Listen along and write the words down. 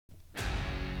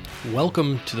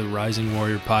Welcome to the Rising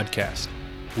Warrior Podcast.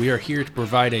 We are here to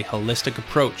provide a holistic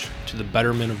approach to the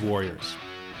betterment of warriors,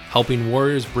 helping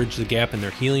warriors bridge the gap in their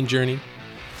healing journey,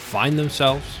 find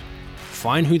themselves,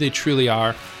 find who they truly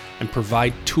are, and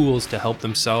provide tools to help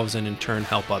themselves and in turn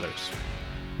help others.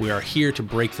 We are here to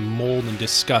break the mold and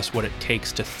discuss what it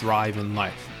takes to thrive in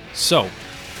life. So,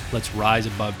 let's rise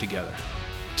above together.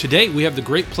 Today, we have the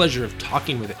great pleasure of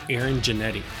talking with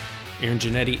Jannetti.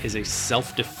 Jannetti is a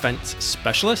self-defense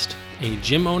specialist, a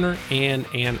gym owner, and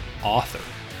an author.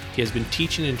 He has been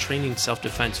teaching and training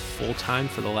self-defense full-time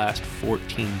for the last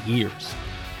 14 years.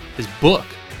 His book,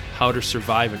 How to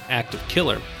Survive an Active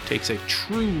Killer, takes a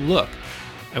true look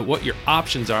at what your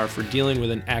options are for dealing with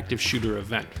an active shooter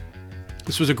event.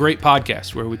 This was a great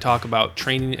podcast where we talk about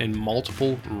training in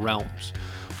multiple realms,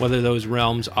 whether those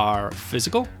realms are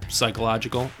physical,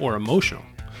 psychological, or emotional.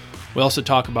 We also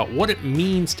talk about what it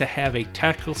means to have a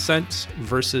tactical sense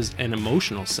versus an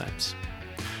emotional sense.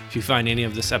 If you find any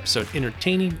of this episode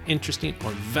entertaining, interesting,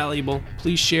 or valuable,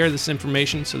 please share this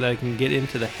information so that it can get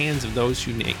into the hands of those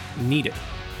who need it.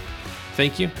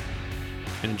 Thank you,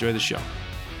 and enjoy the show.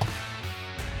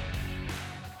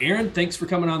 Aaron, thanks for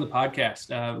coming on the podcast.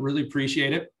 Really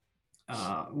appreciate it.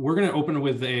 We're going to open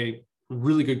with a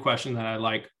really good question that I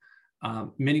like.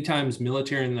 Many times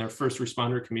military and their first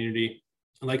responder community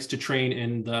likes to train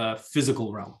in the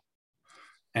physical realm,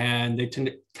 and they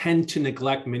tend to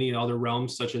neglect many other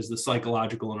realms such as the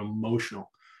psychological and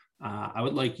emotional. I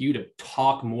would like you to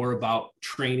talk more about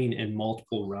training in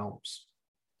multiple realms.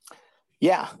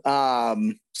 Yeah.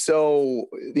 So,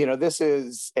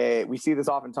 we see this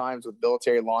oftentimes with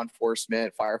military, law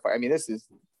enforcement, firefighter. I mean, this is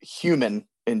human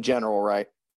in general, right?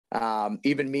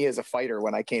 Even me as a fighter,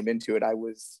 when I came into it, I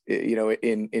was,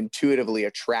 intuitively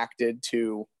attracted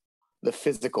to the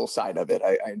physical side of it.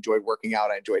 I enjoyed working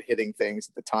out. I enjoyed hitting things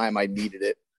at the time. I needed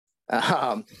it.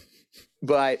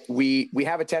 But we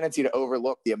have a tendency to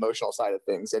overlook the emotional side of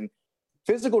things, and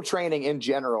physical training in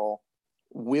general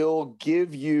will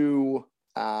give you,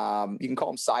 you can call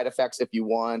them side effects if you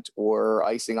want, or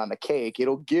icing on the cake.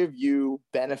 It'll give you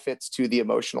benefits to the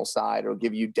emotional side. It'll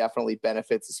give you definitely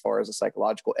benefits as far as a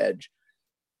psychological edge.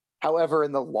 However,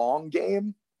 in the long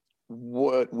game,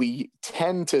 what we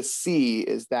tend to see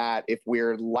is that if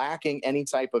we're lacking any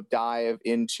type of dive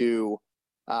into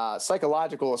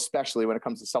psychological, especially when it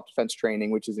comes to self-defense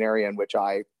training, which is an area in which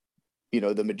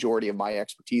the majority of my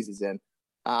expertise is in,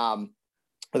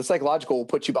 the psychological will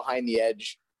put you behind the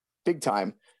edge big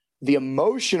time. The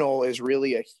emotional is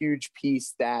really a huge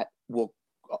piece that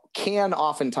can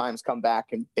oftentimes come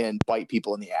back and bite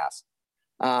people in the ass.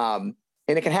 And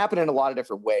it can happen in a lot of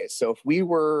different ways. So if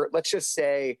let's just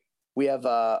say we have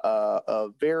a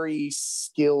very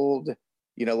skilled,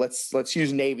 let's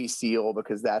use Navy SEAL,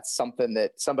 because that's something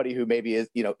that somebody who maybe is,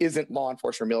 isn't law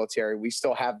enforcement or military, we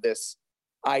still have this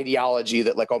ideology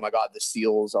that, like, oh my God, the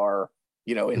SEALs are,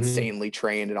 insanely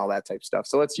trained and all that type of stuff.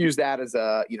 So let's use that as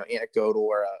a, anecdotal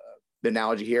or the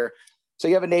analogy here. So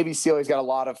you have a Navy SEAL, he's got a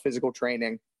lot of physical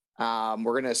training. We're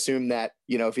going to assume that,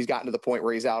 if he's gotten to the point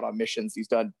where he's out on missions, he's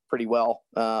done pretty well,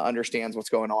 understands what's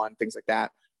going on, things like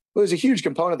that. But there's a huge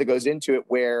component that goes into it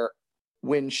where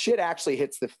when shit actually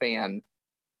hits the fan,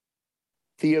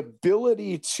 the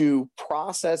ability to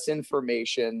process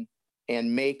information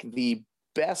and make the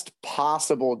best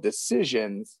possible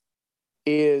decisions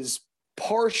is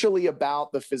partially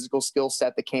about the physical skill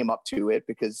set that came up to it,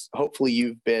 because hopefully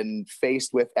you've been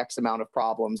faced with X amount of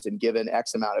problems and given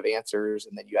X amount of answers,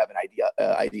 and then you have an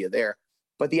idea there.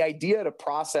 But the idea to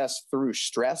process through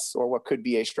stress, or what could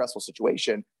be a stressful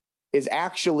situation, is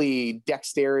actually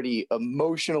dexterity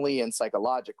emotionally and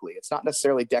psychologically. It's not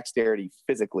necessarily dexterity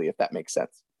physically, if that makes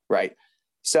sense, right?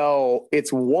 So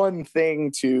it's one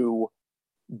thing to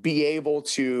be able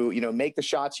to, make the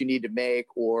shots you need to make,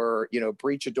 or,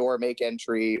 breach a door, make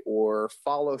entry, or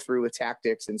follow through with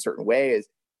tactics in certain ways.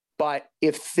 But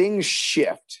if things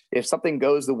shift, if something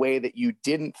goes the way that you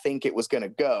didn't think it was going to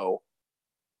go,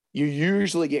 you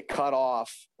usually get cut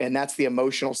off. And that's the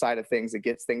emotional side of things that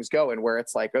gets things going, where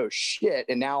it's like, oh shit.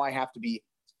 And now I have to be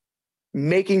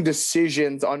making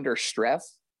decisions under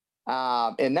stress.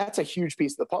 And that's a huge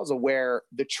piece of the puzzle, where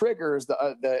the triggers,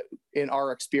 in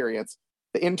our experience,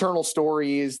 the internal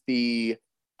stories, the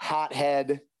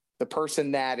hothead, the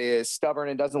person that is stubborn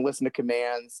and doesn't listen to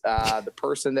commands, the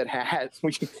person that has,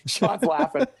 Sean's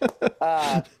laughing,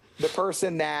 the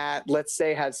person that, let's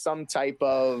say, has some type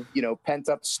of, pent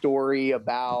up story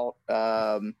about,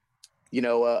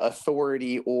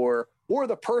 authority, or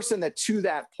the person that to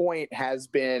that point has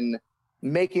been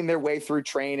making their way through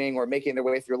training, or making their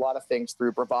way through a lot of things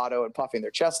through bravado and puffing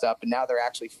their chest up. And now they're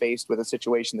actually faced with a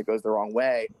situation that goes the wrong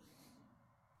way.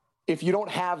 if you don't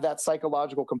have that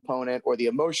psychological component or the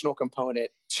emotional component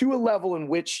to a level in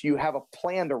which you have a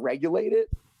plan to regulate it,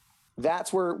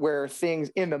 that's where things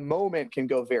in the moment can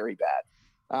go very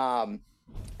bad.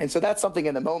 And so that's something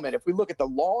in the moment. If we look at the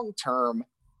long term,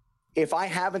 if I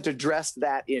haven't addressed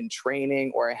that in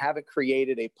training, or I haven't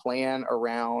created a plan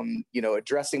around,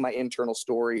 addressing my internal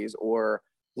stories, or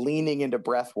leaning into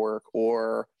breath work,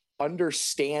 or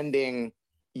understanding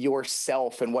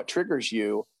yourself and what triggers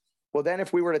you, well, then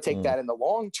if we were to take that in the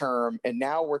long term, and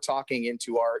now we're talking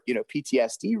into our,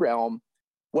 PTSD realm,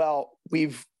 well,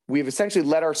 we've essentially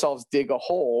let ourselves dig a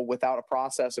hole without a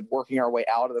process of working our way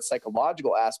out of the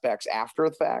psychological aspects after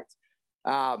the fact.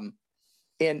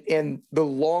 And the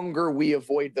longer we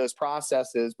avoid those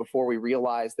processes before we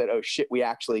realize that, oh shit, we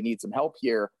actually need some help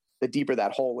here, the deeper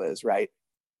that hole is, right?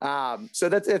 So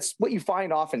it's what you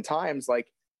find oftentimes, like,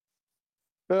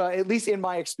 at least in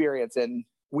my experience, and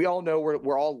we all know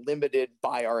we're all limited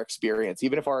by our experience.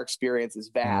 Even if our experience is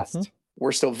vast,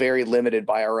 we're still very limited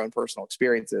by our own personal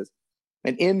experiences.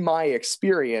 And in my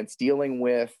experience dealing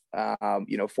with,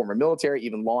 former military,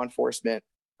 even law enforcement,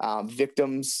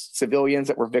 victims, civilians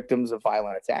that were victims of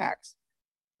violent attacks,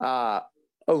 a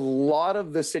lot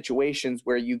of the situations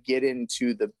where you get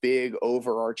into the big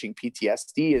overarching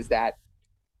PTSD is that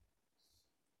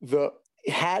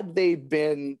had they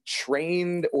been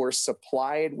trained or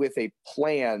supplied with a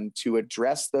plan to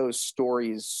address those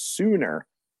stories sooner,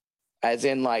 as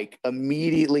in like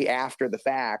immediately after the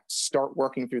fact, start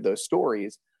working through those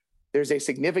stories, there's a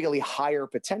significantly higher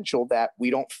potential that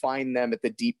we don't find them at the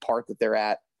deep part that they're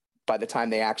at by the time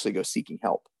they actually go seeking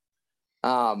help.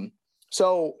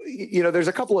 So, there's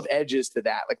a couple of edges to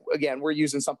that. Like, again, we're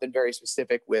using something very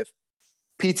specific with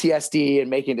PTSD and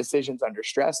making decisions under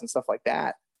stress and stuff like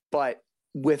that. But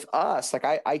with us, like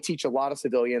I teach a lot of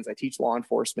civilians, I teach law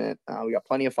enforcement. We got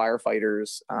plenty of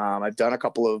firefighters. I've done a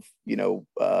couple of,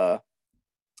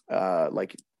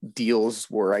 like deals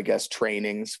where I guess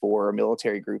trainings for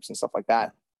military groups and stuff like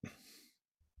that.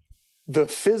 The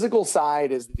physical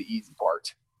side is the easy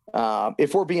part.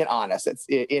 If we're being honest, it's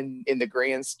in the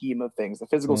grand scheme of things, the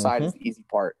physical side is the easy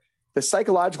part. The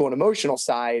psychological and emotional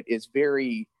side is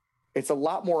it's a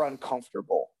lot more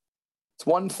uncomfortable. It's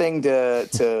one thing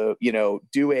to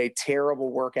do a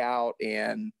terrible workout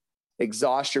and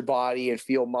exhaust your body and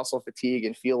feel muscle fatigue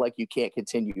and feel like you can't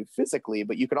continue physically,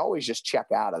 but you can always just check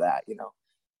out of that.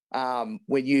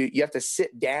 When you have to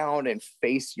sit down and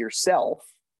face yourself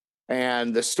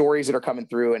and the stories that are coming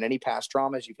through and any past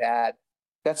traumas you've had,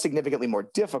 that's significantly more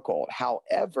difficult.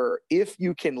 However, if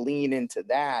you can lean into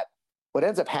that, what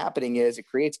ends up happening is it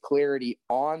creates clarity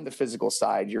on the physical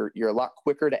side. You're a lot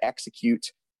quicker to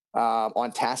execute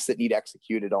on tasks that need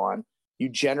executed on. You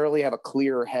generally have a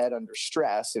clearer head under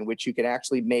stress in which you can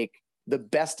actually make the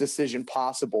best decision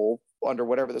possible under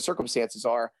whatever the circumstances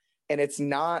are. And it's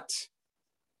not,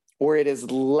 or it is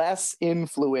less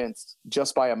influenced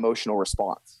just by emotional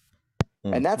response.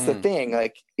 And that's the thing,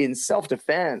 like in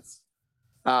self-defense,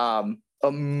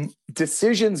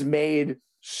 decisions made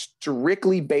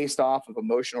strictly based off of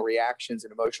emotional reactions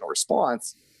and emotional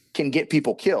response can get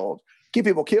people killed.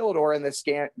 Or in this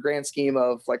grand scheme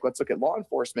of, like, let's look at law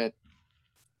enforcement,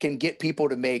 can get people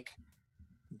to make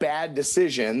bad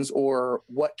decisions or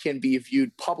what can be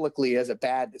viewed publicly as a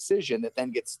bad decision that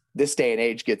then this day and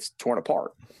age gets torn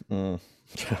apart.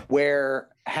 Where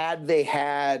had they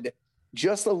had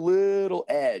just a little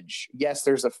edge, yes,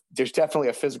 there's definitely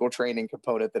a physical training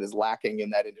component that is lacking in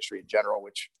that industry in general,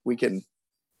 which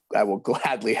I will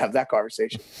gladly have that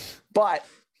conversation. But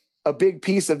a big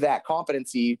piece of that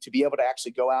competency to be able to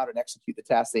actually go out and execute the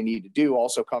tasks they need to do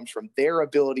also comes from their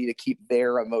ability to keep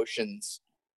their emotions.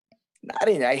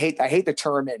 I hate the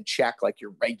term in check, like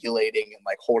you're regulating and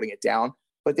like holding it down,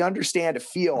 but they understand to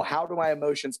feel, how do my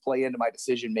emotions play into my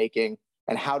decision making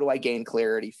and how do I gain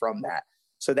clarity from that?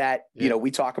 So that,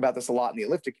 we talk about this a lot in the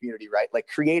elliptic community, right? Like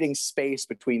creating space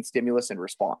between stimulus and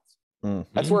response.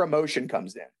 That's where emotion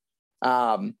comes in.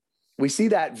 We see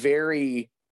that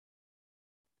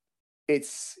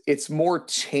it's more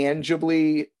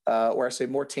tangibly, or I say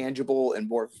more tangible and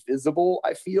more visible,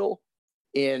 I feel,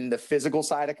 in the physical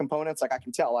side of components. Like I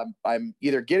can tell I'm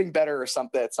either getting better or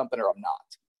something or I'm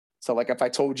not. So like if I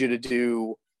told you to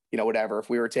do, whatever, if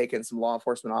we were taking some law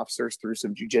enforcement officers through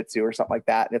some jujitsu or something like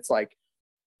that, and it's like,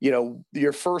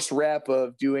 your first rep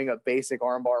of doing a basic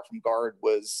armbar from guard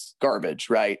was garbage,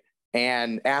 right?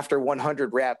 And after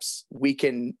 100 reps, we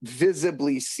can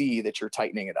visibly see that you're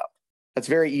tightening it up. That's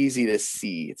very easy to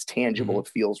see. It's tangible. It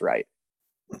feels right.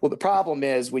 Well, the problem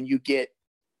is when you get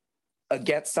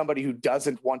against somebody who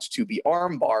doesn't want to be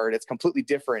arm barred, it's completely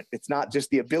different. It's not just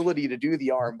the ability to do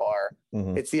the arm bar.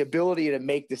 It's the ability to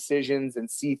make decisions and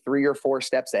see 3 or 4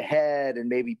 steps ahead and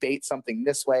maybe bait something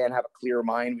this way and have a clear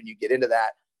mind when you get into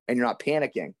that and you're not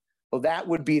panicking. Well, that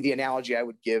would be the analogy I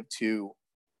would give to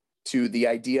the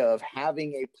idea of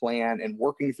having a plan and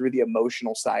working through the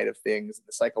emotional side of things,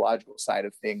 the psychological side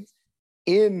of things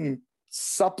in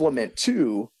supplement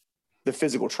to the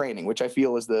physical training, which I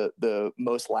feel is the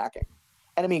most lacking.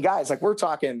 And I mean, guys, like we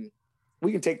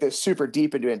can take this super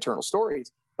deep into internal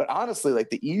stories, but honestly,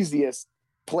 like the easiest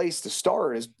place to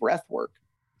start is breath work.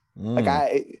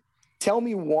 Tell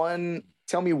me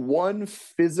one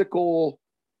physical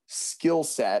skill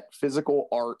set, physical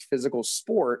art, physical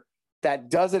sport that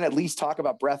doesn't at least talk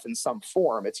about breath in some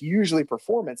form. It's usually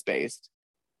performance based,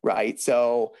 right?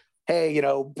 So, hey,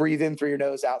 breathe in through your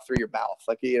nose, out through your mouth.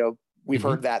 Like, we've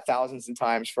heard that thousands of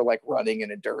times for like running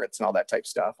and endurance and all that type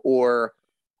stuff. Or,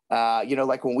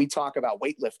 like when we talk about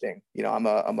weightlifting, I'm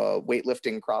a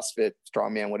weightlifting, CrossFit,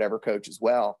 strongman, whatever coach as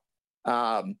well.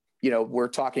 We're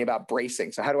talking about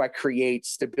bracing. So how do I create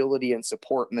stability and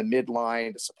support in the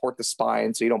midline to support the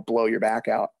spine so you don't blow your back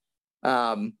out?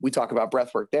 We talk about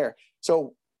breath work there.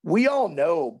 So we all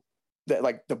know that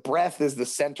like the breath is the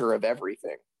center of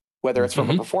everything, whether it's from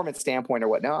a performance standpoint or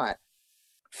whatnot.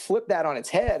 Flip that on its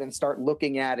head and start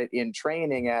looking at it in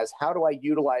training as how do I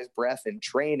utilize breath in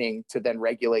training to then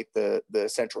regulate the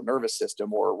central nervous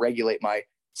system or regulate my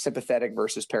sympathetic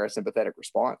versus parasympathetic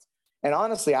response. And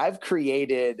honestly, I've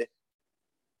created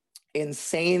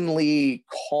insanely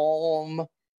calm,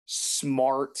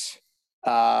 smart,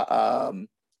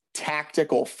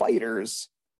 tactical fighters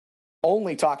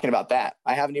only talking about that.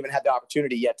 I haven't even had the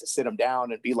opportunity yet to sit them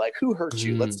down and be like, who hurt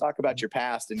you? Let's talk about your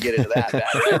past and get into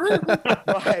that.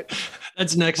 But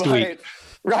that's next week.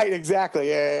 Right. Exactly.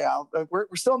 Yeah. We're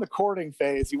still in the courting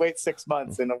phase. You wait 6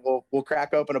 months and we'll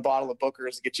crack open a bottle of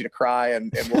Booker's and get you to cry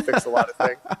and we'll fix a lot of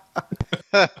things.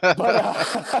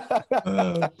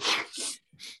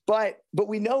 But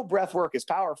we know breath work is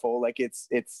powerful. Like it's,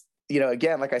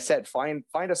 again, like I said, find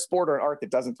a sport or an art that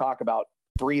doesn't talk about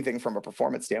breathing from a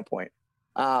performance standpoint.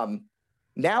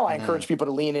 Now I encourage people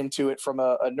to lean into it from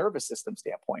a nervous system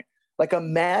standpoint. Like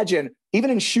imagine, even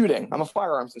in shooting, I'm a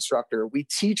firearms instructor. We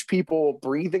teach people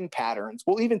breathing patterns.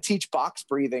 We'll even teach box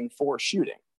breathing for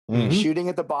shooting. Shooting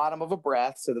at the bottom of a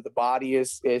breath so that the body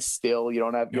is still, you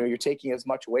don't have, you're taking as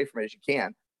much away from it as you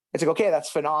can. It's like, okay, that's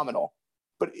phenomenal.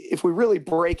 But if we really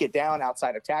break it down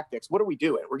outside of tactics, what are we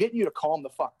doing? We're getting you to calm the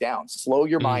fuck down, slow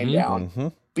your mind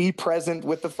down, be present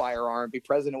with the firearm, be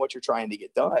present in what you're trying to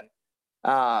get done.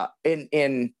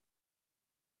 And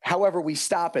however we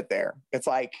stop it there, it's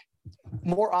like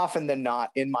more often than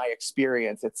not, in my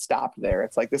experience, it's stopped there.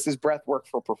 It's like, this is breath work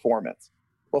for performance.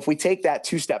 Well, if we take that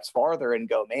 2 steps farther and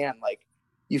go, man, like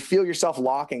you feel yourself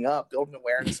locking up, build an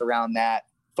awareness around that,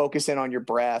 focus in on your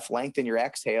breath, lengthen your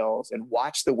exhales, and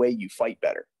watch the way you fight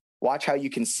better. Watch how you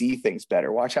can see things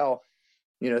better. Watch how,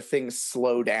 things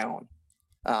slow down.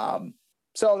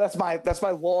 So that's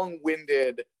my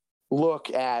long-winded look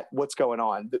at what's going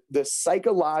on. The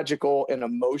psychological and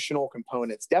emotional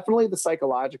components, definitely the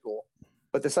psychological,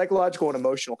 but the psychological and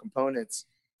emotional components,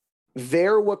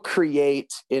 they're what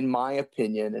create, in my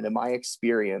opinion and in my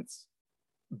experience,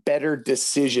 better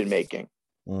decision-making.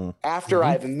 After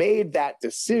I've made that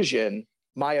decision,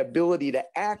 my ability to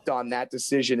act on that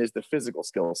decision is the physical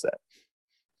skill set.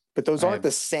 But those aren't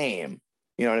the same.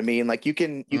 You know what I mean? Like you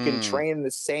can train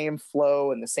the same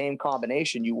flow and the same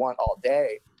combination you want all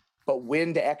day, but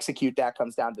when to execute that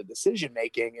comes down to decision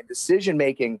making, and decision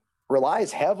making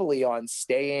relies heavily on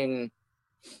staying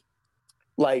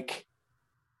like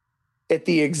at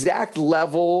the exact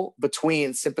level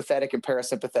between sympathetic and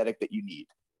parasympathetic that you need.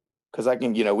 Because I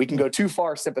can, we can go too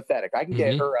far sympathetic. I can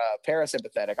get her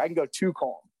parasympathetic. I can go too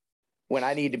calm when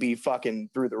I need to be fucking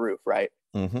through the roof, right?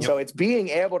 So it's being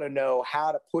able to know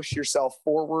how to push yourself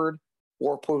forward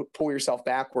or pull yourself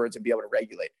backwards and be able to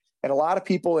regulate. And a lot of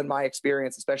people, in my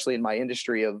experience, especially in my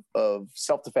industry of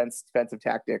self-defense, defensive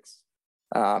tactics,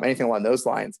 anything along those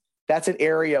lines, that's an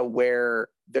area where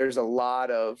there's a lot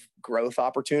of growth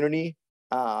opportunity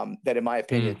that, in my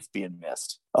opinion, is being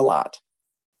missed a lot.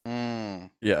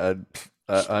 Yeah,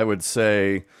 I would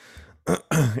say,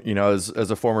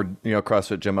 as a former,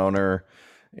 CrossFit gym owner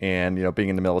and, being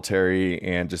in the military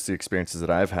and just the experiences that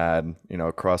I've had,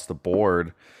 across the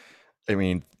board, I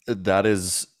mean, that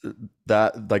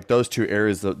like those two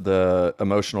areas, the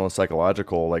emotional and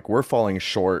psychological, like we're falling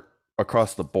short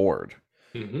across the board.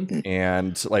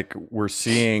 And like we're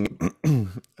seeing,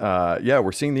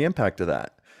 we're seeing the impact of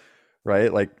that,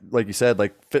 right? Like you said,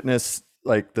 like fitness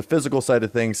like the physical side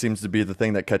of things seems to be the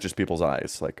thing that catches people's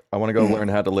eyes. Like, I want to go learn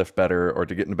how to lift better, or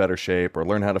to get in better shape, or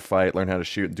learn how to fight, learn how to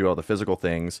shoot, and do all the physical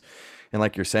things. And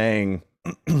like you're saying,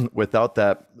 without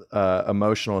that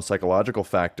emotional and psychological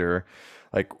factor,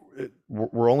 like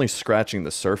we're only scratching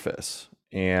the surface.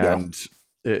 And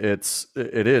it's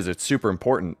super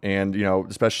important. And, you know,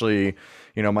 especially,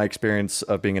 you know, my experience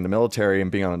of being in the military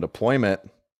and being on a deployment,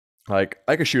 like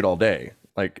I could shoot all day,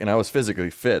 like, and I was physically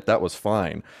fit. That was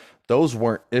fine. Those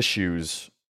weren't issues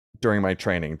during my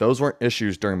training. Those weren't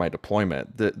issues during my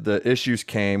deployment. The issues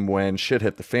came when shit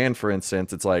hit the fan, for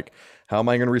instance. It's like, how am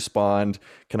I going to respond?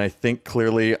 Can I think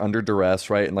clearly under duress,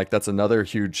 right? And like, that's another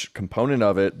huge component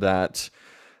of it that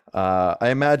I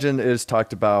imagine is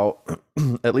talked about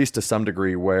at least to some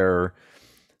degree, where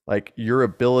like your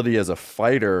ability as a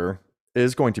fighter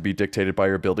is going to be dictated by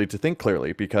your ability to think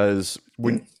clearly, because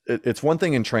when it's one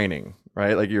thing in training,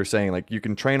 right? Like you're saying, like you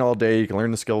can train all day, you can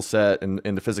learn the skill set and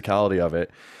the physicality of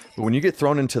it. But when you get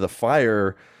thrown into the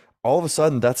fire, all of a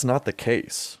sudden that's not the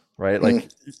case, right? Like,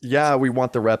 yeah, we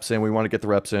want the reps in, we want to get the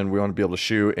reps in, we want to be able to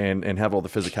shoot and have all the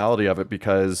physicality of it,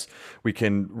 because we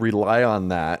can rely on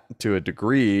that to a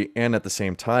degree. And at the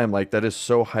same time, like that is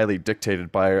so highly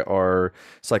dictated by our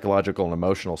psychological and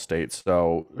emotional states.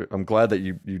 So I'm glad that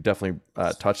you definitely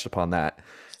touched upon that.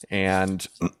 And,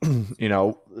 you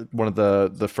know, one of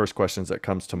the first questions that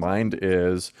comes to mind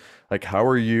is like, how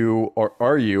are you, or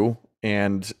are you,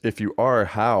 and if you are,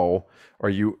 how are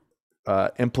you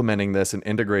implementing this and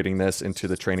integrating this into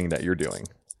the training that you're doing?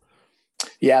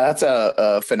 Yeah, that's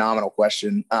a phenomenal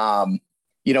question.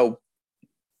 You know,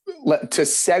 to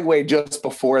segue just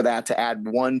before that, to add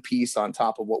one piece on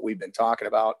top of what we've been talking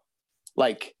about,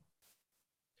 like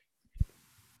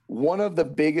one of the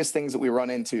biggest things that we run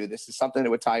into, this is something that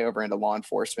would tie over into law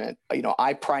enforcement. You know,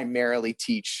 I primarily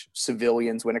teach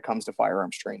civilians when it comes to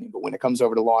firearms training, but when it comes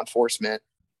over to law enforcement,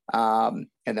 and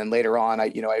then later on,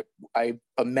 I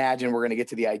imagine we're going to get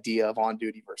to the idea of on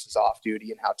duty versus off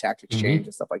duty and how tactics change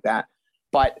and stuff like that.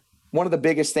 But one of the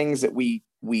biggest things that we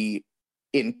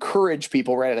encourage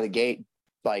people right out of the gate,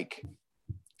 like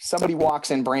somebody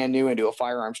walks in brand new into a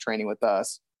firearms training with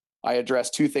us, I address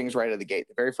two things right out of the gate.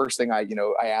 The very first thing I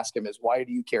ask him is, why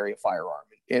do you carry a firearm?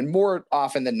 And more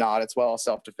often than not, it's, well,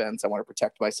 self-defense. I want to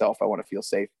protect myself. I want to feel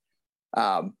safe.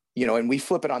 You know, and we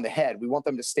flip it on the head. We want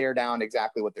them to stare down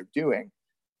exactly what they're doing.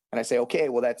 And I say, okay,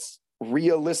 well, that's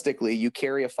realistically, you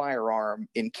carry a firearm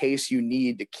in case you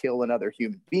need to kill another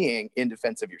human being in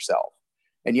defense of yourself.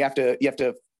 And you have to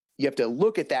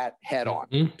look at that head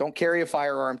on. Don't carry a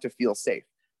firearm to feel safe.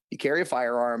 You carry a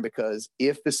firearm because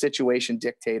if the situation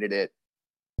dictated it,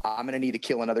 I'm going to need to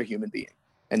kill another human being,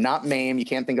 and not maim. You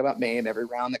can't think about maim. Every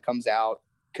round that comes out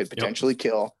could potentially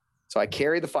kill. So I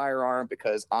carry the firearm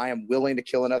because I am willing to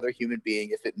kill another human being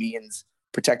if it means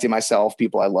protecting myself,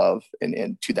 people I love,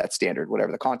 and to that standard,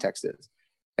 whatever the context is.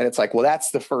 And it's like, well,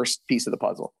 that's the first piece of the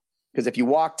puzzle. Because if you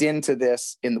walked into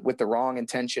this with the wrong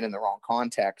intention and the wrong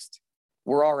context,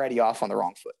 we're already off on the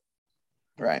wrong foot,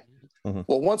 right?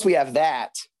 Well, once we have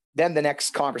that, then the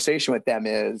next conversation with them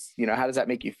is, you know, how does that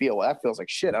make you feel? Well, that feels like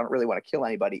shit. I don't really want to kill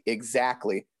anybody.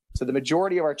 Exactly. So the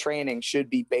majority of our training should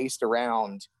be based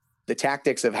around the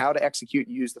tactics of how to execute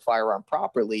and use the firearm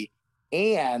properly,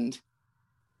 and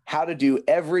how to do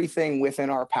everything within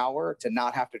our power to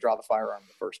not have to draw the firearm in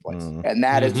the first place. And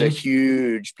that is a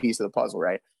huge piece of the puzzle,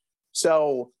 right?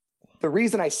 So the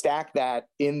reason I stack that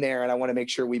in there, and I want to make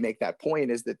sure we make that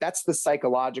point, is that that's the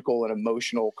psychological and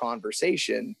emotional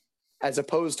conversation, as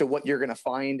opposed to what you're going to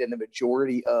find in the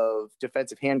majority of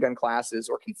defensive handgun classes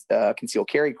or concealed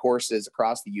carry courses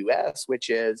across the U.S.,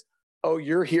 which is, oh,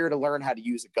 you're here to learn how to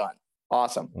use a gun.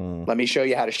 Awesome. Let me show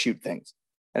you how to shoot things.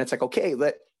 And it's like, okay,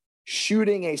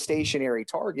 shooting a stationary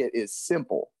target is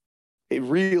simple. It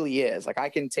really is. Like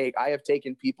I have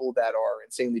taken people that are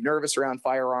insanely nervous around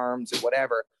firearms and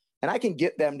whatever, and I can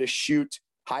get them to shoot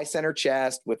high center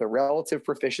chest with a relative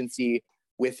proficiency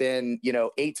within,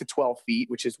 8 to 12 feet,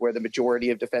 which is where the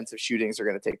majority of defensive shootings are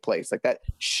going to take place. Like that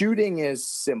shooting is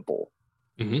simple.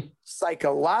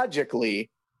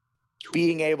 Psychologically,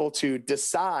 being able to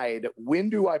decide, when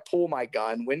do I pull my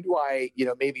gun? When do I,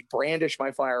 maybe brandish my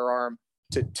firearm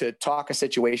to talk a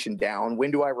situation down?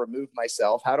 When do I remove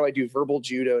myself? How do I do verbal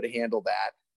judo to handle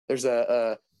that? There's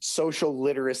a social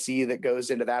literacy that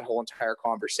goes into that whole entire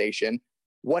conversation.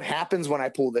 What happens when I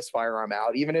pull this firearm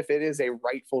out? Even if it is a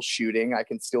rightful shooting, I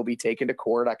can still be taken to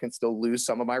court. I can still lose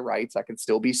some of my rights. I can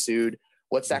still be sued.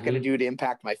 What's that going to do to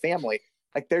impact my family?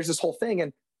 Like there's this whole thing,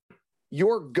 and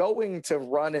you're going to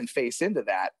run and face into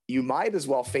that. You might as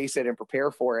well face it and prepare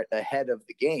for it ahead of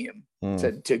the game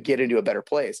to get into a better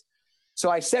place. So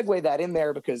I segue that in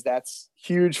there because that's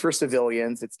huge for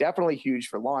civilians. It's definitely huge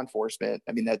for law enforcement.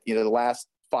 I mean, that, the last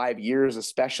 5 years,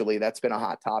 especially, that's been a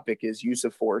hot topic, is use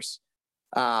of force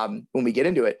when we get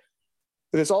into it.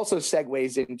 But this also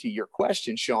segues into your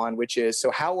question, Sean, which is,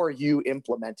 so how are you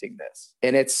implementing this?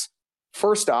 And it's,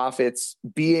 first off, it's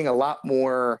being a lot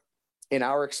more, in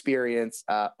our experience,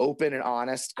 open and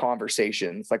honest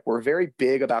conversations. Like, we're very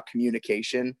big about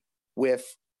communication with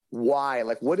why,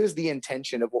 like, what is the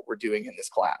intention of what we're doing in this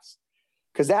class?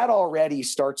 Because that already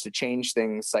starts to change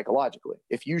things psychologically.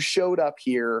 If you showed up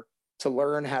here to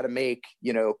learn how to make,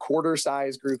 quarter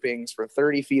size groupings from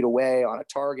 30 feet away on a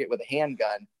target with a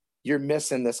handgun, you're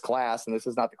missing this class, and this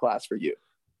is not the class for you.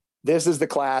 This is the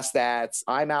class that's,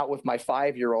 I'm out with my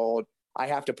 5-year-old. I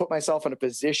have to put myself in a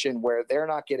position where they're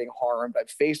not getting harmed. I'm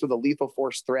faced with a lethal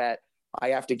force threat. I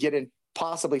have to get in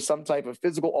possibly some type of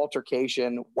physical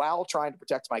altercation while trying to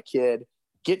protect my kid,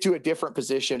 get to a different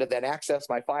position, and then access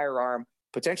my firearm,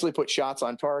 potentially put shots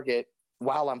on target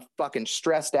while I'm fucking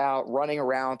stressed out, running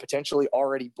around, potentially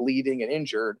already bleeding and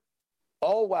injured,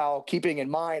 all while keeping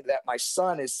in mind that my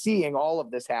son is seeing all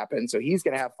of this happen. So he's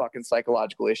going to have fucking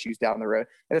psychological issues down the road.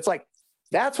 And it's like,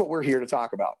 that's what we're here to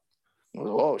talk about.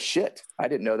 Oh shit, I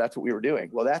didn't know that's what we were doing.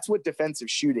 Well, that's what defensive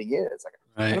shooting is. Like,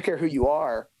 right. I don't care who you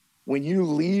are. When you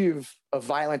leave a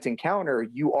violent encounter,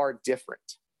 you are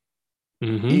different.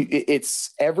 Mm-hmm.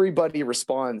 It's everybody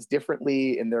responds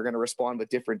differently, and they're going to respond with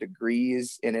different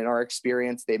degrees. And in our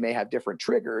experience, they may have different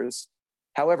triggers.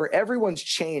 However, everyone's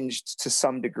changed to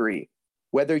some degree.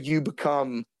 Whether you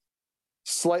become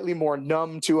slightly more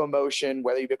numb to emotion,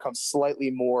 whether you become slightly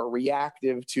more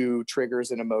reactive to triggers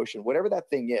and emotion, whatever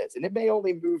that thing is, and it may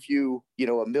only move you,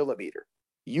 a millimeter,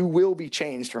 you will be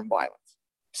changed from violence.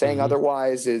 Saying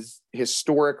otherwise is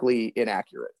historically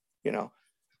inaccurate,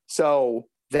 So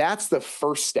that's the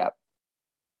first step,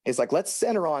 is like, let's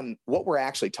center on what we're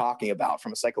actually talking about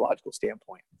from a psychological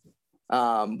standpoint.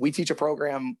 We teach a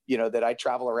program, that I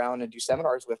travel around and do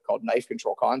seminars with, called Knife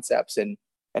Control Concepts. And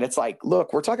it's like,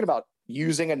 look, we're talking about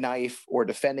using a knife or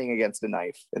defending against a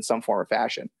knife in some form or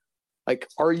fashion. Like,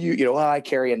 are you, I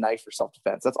carry a knife for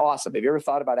self-defense. That's awesome. Have you ever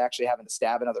thought about actually having to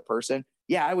stab another person?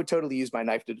 Yeah, I would totally use my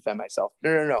knife to defend myself.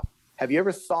 No. Have you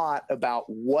ever thought about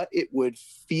what it would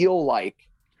feel like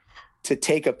to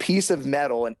take a piece of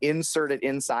metal and insert it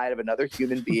inside of another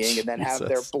human being and then have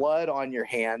their blood on your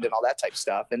hand and all that type of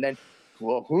stuff? And then,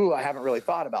 I haven't really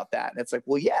thought about that. And it's like,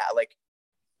 well, yeah, like,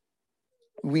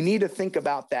 we need to think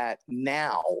about that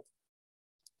now,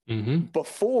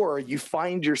 before you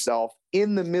find yourself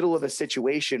in the middle of a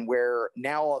situation where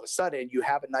now all of a sudden you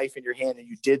have a knife in your hand and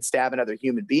you did stab another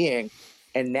human being.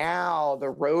 And now the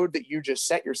road that you just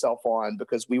set yourself on,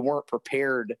 because we weren't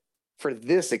prepared for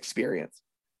this experience.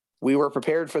 We were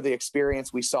prepared for the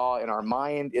experience we saw in our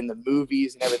mind, in the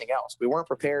movies and everything else. We weren't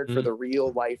prepared for the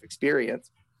real life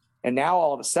experience. And now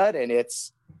all of a sudden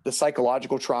it's the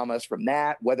psychological traumas from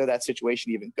that, whether that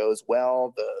situation even goes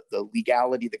well, the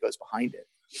legality that goes behind it.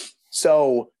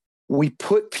 So we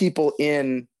put people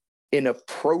in an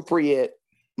appropriate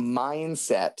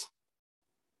mindset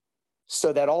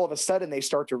so that all of a sudden they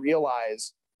start to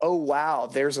realize, oh, wow,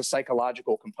 there's a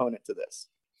psychological component to this.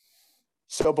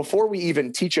 So before we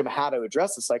even teach them how to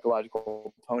address the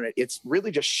psychological component, it's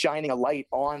really just shining a light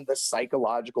on the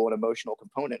psychological and emotional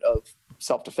component of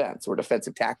self-defense or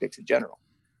defensive tactics in general.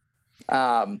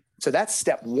 So that's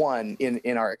step one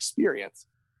in our experience.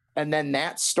 And then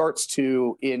that starts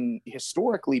to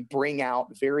historically bring out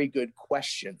very good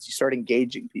questions. You start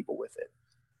engaging people with it.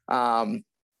 And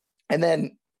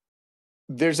then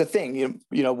there's a thing,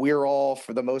 we're all,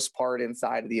 for the most part,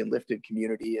 inside of the enlifted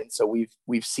community. And so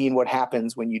we've seen what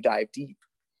happens when you dive deep.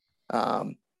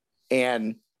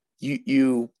 And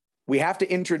we have to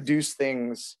introduce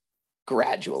things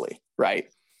gradually, right?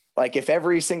 Like, if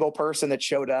every single person that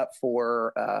showed up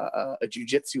for a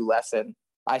jujitsu lesson,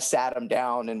 I sat them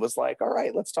down and was like, all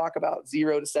right, let's talk about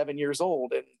 0 to 7 years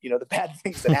old and, the bad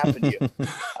things that happen to you.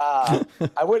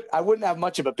 I wouldn't have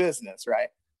much of a business, right?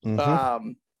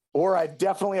 Or I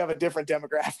definitely have a different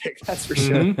demographic, that's for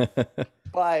sure.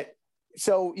 But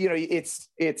so, it's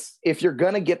if you're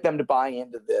going to get them to buy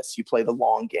into this, you play the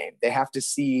long game. They have to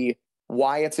see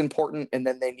why it's important, and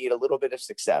then they need a little bit of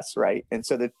success, right? And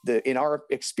so in our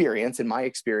experience, in my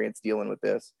experience dealing with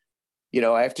this,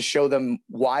 I have to show them,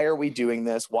 why are we doing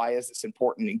this? Why is this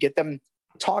important? And get them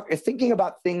thinking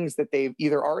about things that they've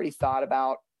either already thought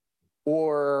about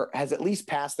or has at least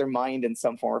passed their mind in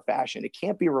some form or fashion. It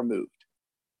can't be removed,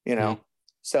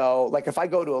 So like, if I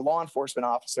go to a law enforcement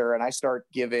officer and I start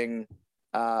giving,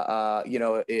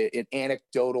 an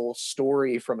anecdotal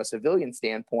story from a civilian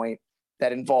standpoint,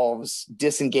 that involves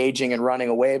disengaging and running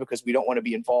away because we don't want to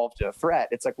be involved in a threat.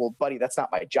 It's like, well, buddy, that's not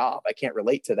my job. I can't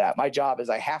relate to that. My job is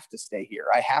I have to stay here.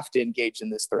 I have to engage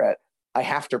in this threat. I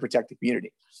have to protect the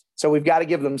community. So we've got to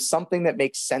give them something that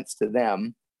makes sense to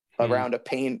them around a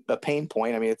pain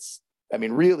point. I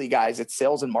mean, really, guys, it's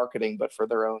sales and marketing, but for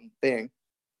their own thing.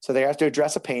 So they have to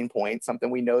address a pain point, something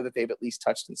we know that they've at least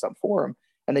touched in some form.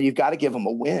 And then you've got to give them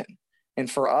a win. And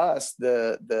for us,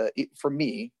 for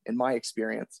me, in my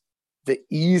experience, the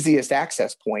easiest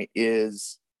access point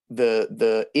is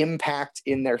the impact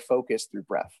in their focus through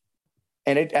breath.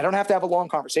 And I don't have to have a long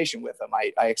conversation with them.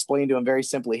 I explain to them very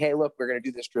simply, hey, look, we're going to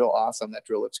do this drill. Awesome. That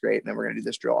drill looks great. And then we're going to do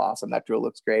this drill. Awesome. That drill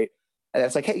looks great. And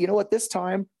it's like, hey, you know what, this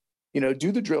time,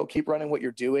 do the drill, keep running what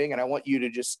you're doing. And I want you to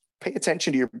just pay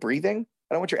attention to your breathing.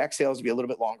 I don't want your exhales to be a little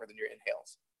bit longer than your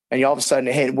inhales. And you all of a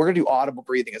sudden, hey, we're going to do audible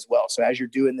breathing as well. So as you're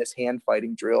doing this hand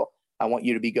fighting drill, I want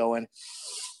you to be going.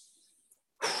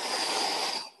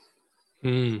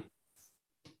 And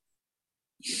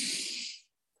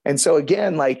so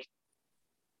again, like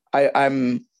they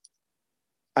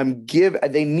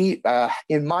need,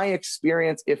 in my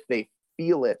experience, if they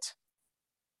feel it,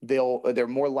 they're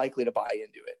more likely to buy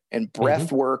into it. And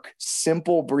breath work,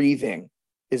 simple breathing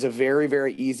is a very,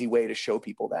 very easy way to show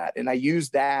people that. And I use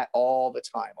that all the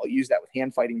time. I'll use that with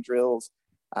hand fighting drills.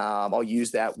 I'll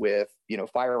use that with,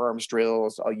 firearms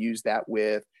drills. I'll use that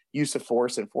with use of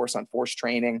force and force on force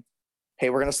training. Hey,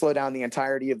 we're going to slow down the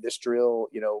entirety of this drill,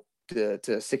 to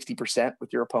 60%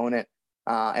 with your opponent.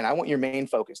 And I want your main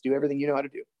focus. Do everything you know how to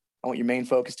do. I want your main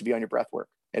focus to be on your breath work.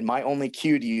 And my only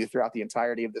cue to you throughout the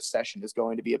entirety of this session is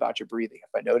going to be about your breathing.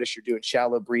 If I notice you're doing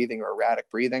shallow breathing or erratic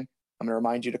breathing, I'm going to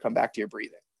remind you to come back to your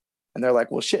breathing. And they're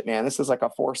like, well, shit, man, this is like a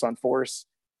force on force.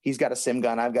 He's got a sim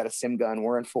gun. I've got a sim gun.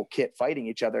 We're in full kit fighting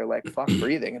each other. Like, fuck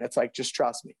breathing. And it's like, just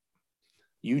trust me.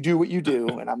 You do what you do,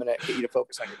 and I'm going to get you to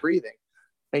focus on your breathing.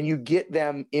 And you get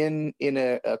them in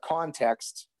a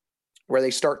context where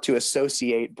they start to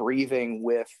associate breathing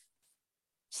with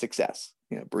success,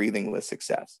 breathing with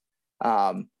success.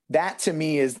 That to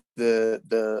me is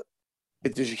there's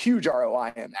a huge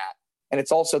ROI in that. And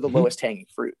it's also the lowest hanging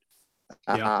fruit.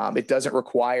 It doesn't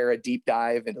require a deep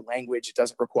dive into language. It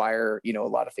doesn't require, a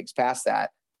lot of things past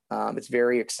that. It's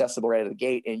very accessible right out of the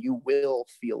gate, and you will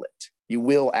feel it. You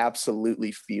will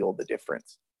absolutely feel the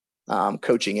difference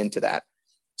coaching into that.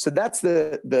 So that's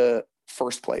the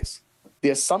first place. The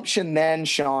assumption then,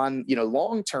 Sean,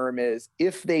 long-term is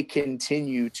if they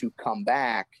continue to come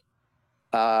back,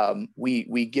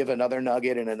 we give another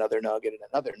nugget and another nugget and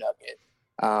another nugget.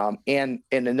 And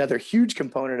another huge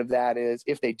component of that is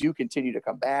if they do continue to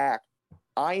come back,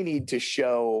 I need to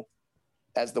show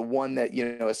as the one that,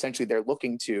 essentially they're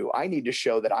looking to, I need to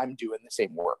show that I'm doing the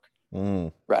same work.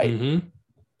 Right. Mm-hmm.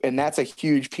 And that's a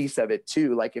huge piece of it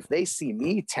too. Like if they see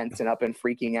me tensing up and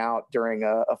freaking out during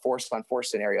a force on force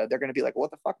scenario, they're going to be like,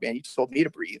 what the fuck, man, you told me to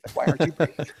breathe. Like, why aren't you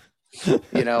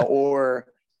breathing? Or,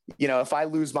 if I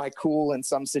lose my cool in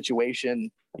some situation,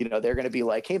 they're going to be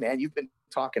like, hey man, you've been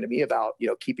talking to me about,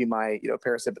 keeping my,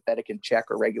 parasympathetic in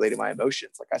check or regulating my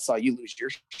emotions. Like I saw you lose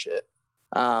your shit.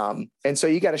 And so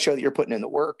you got to show that you're putting in the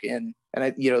work, and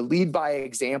I, lead by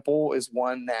example is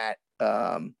one that,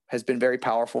 has been very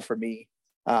powerful for me.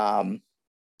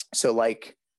 So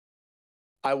like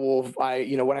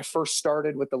when I first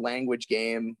started with the language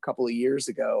game a couple of years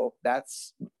ago,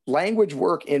 that's language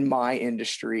work in my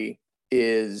industry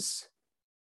is,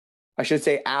 I should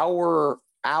say our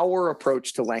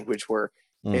approach to language work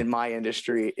in my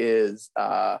industry is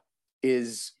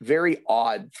very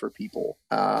odd for people,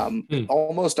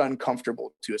 almost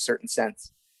uncomfortable to a certain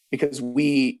sense, because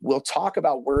we will talk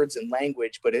about words and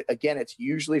language, but it's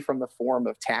usually from the form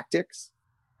of tactics.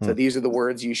 So these are the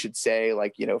words you should say,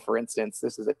 like, for instance,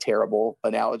 this is a terrible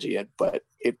analogy, but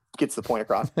it gets the point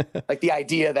across. Like the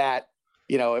idea that,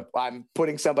 if I'm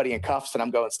putting somebody in cuffs and I'm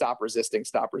going, stop resisting,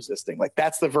 like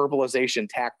that's the verbalization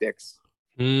tactics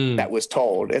that was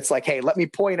told. It's like, hey, let me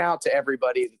point out to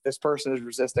everybody that this person is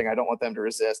resisting. I don't want them to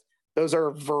resist. Those are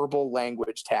verbal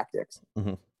language tactics.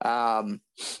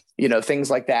 Things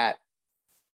like that.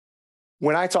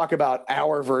 When I talk about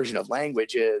our version of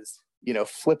language is,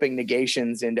 flipping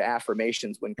negations into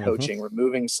affirmations when coaching,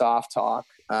 removing soft talk,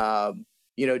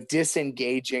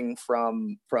 disengaging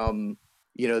from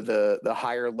the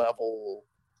higher level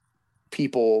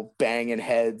people banging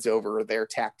heads over their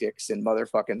tactics and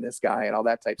motherfucking this guy and all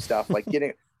that type of stuff, like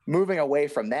moving away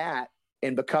from that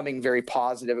and becoming very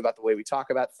positive about the way we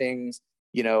talk about things,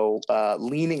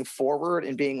 leaning forward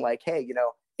and being like, hey,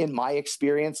 in my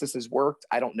experience, this has worked.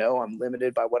 I don't know. I'm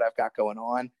limited by what I've got going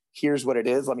on. Here's what it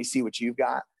is. Let me see what you've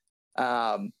got.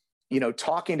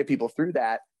 Talking to people through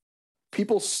that.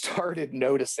 people started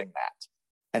noticing that,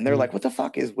 and they're like, what the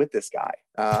fuck is with this guy?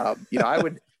 I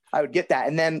would get that.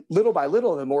 And then little by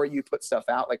little, the more you put stuff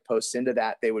out, like posts into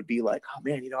that, they would be like, oh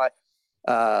man,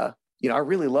 I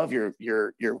really love your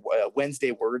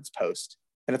Wednesday words post.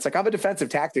 And it's like, I'm a defensive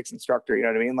tactics instructor. You know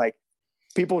what I mean? Like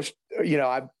people,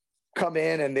 I come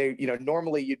in and they,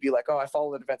 normally you'd be like, oh, I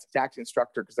follow the defensive tactics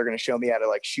instructor because they're going to show me how to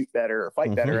like shoot better or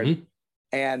fight better.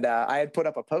 And I had put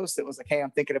up a post that was like, hey,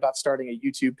 I'm thinking about starting a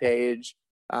YouTube page.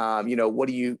 What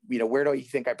do you, where do you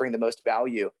think I bring the most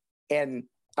value? And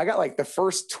I got like the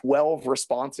first 12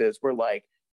 responses were like,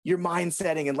 your mind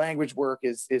setting and language work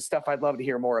is stuff I'd love to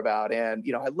hear more about. And,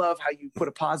 I love how you put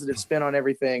a positive spin on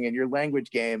everything and your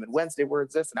language game and Wednesday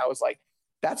words this. And I was like,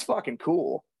 that's fucking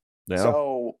cool. Yeah.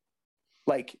 So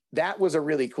like, that was a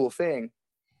really cool thing.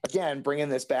 Again, bringing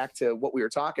this back to what we were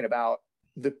talking about,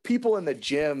 the people in the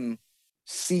gym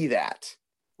see that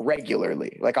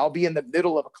regularly. Like I'll be in the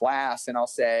middle of a class and I'll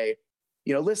say,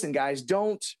 listen guys,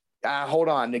 don't hold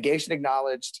on, negation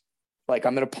acknowledged. Like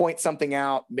I'm going to point something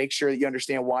out, make sure that you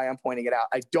understand why I'm pointing it out.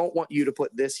 I don't want you to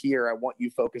put this here. I want you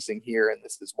focusing here. And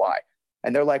this is why.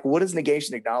 And they're like, what does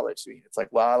negation acknowledged mean? It's like,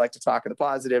 well, I like to talk in the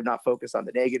positive, not focus on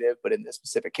the negative. But in this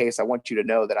specific case, I want you to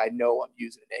know that I know I'm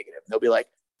using a negative. And they'll be like,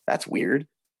 that's weird.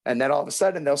 And then all of a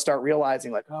sudden they'll start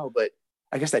realizing like, oh, but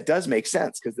I guess that does make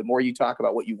sense. Because the more you talk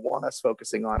about what you want us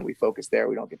focusing on, we focus there.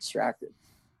 We don't get distracted.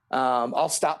 I'll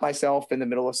stop myself in the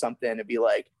middle of something and be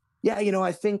like, yeah,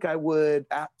 I think I would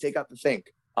take out the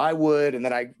think. I would. And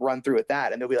then I run through with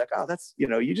that. And they'll be like, oh, that's,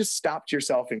 you just stopped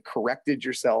yourself and corrected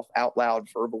yourself out loud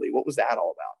verbally. What was that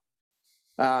all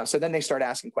about? So then they start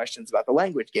asking questions about the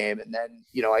language game. And then,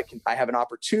 I have an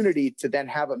opportunity to then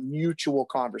have a mutual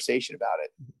conversation about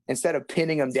it instead of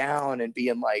pinning them down and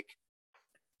being like,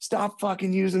 stop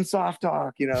fucking using soft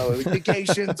talk.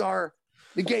 Negations are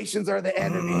the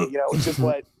enemy, which is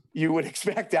what you would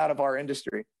expect out of our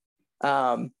industry.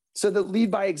 So the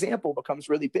lead by example becomes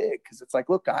really big because it's like,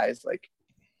 look, guys, like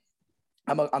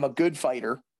I'm a good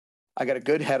fighter. I got a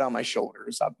good head on my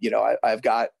shoulders. I've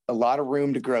got a lot of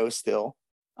room to grow still.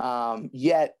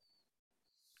 Yet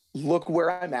look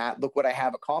where I'm at, look what I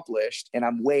have accomplished. And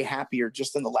I'm way happier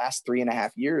just in the last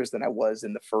 3.5 years than I was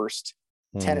in the first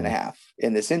 10.5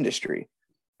 in this industry.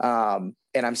 And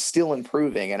I'm still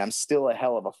improving and I'm still a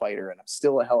hell of a fighter and I'm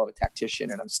still a hell of a tactician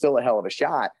and I'm still a hell of a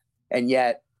shot. And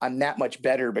yet I'm that much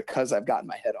better because I've gotten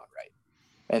my head on right.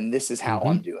 And this is how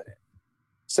I'm doing it.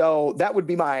 So that would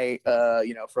be my,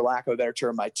 for lack of a better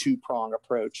term, my 2-prong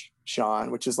approach, Sean,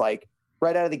 which is like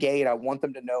right out of the gate, I want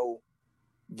them to know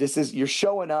you're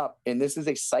showing up and this is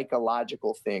a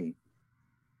psychological thing,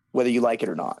 whether you like it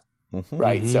or not.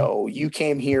 Right. So you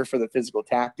came here for the physical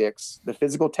tactics,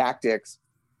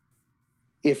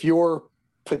 if your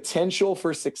potential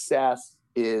for success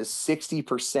is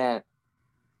 60%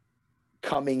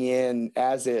 coming in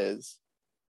as is,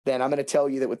 then I'm going to tell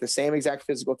you that with the same exact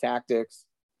physical tactics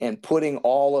and putting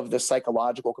all of the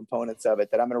psychological components of it,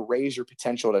 that I'm going to raise your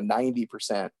potential to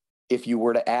 90% if you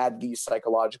were to add these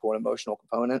psychological and emotional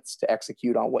components to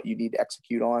execute on what you need to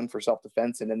execute on for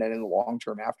self-defense and then in the long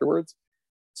term afterwards.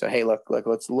 So, hey, look,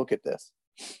 let's look at this.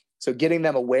 So getting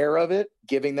them aware of it,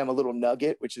 giving them a little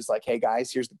nugget, which is like, hey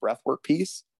guys, here's the breath work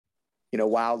piece.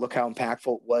 Wow, look how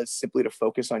impactful it was simply to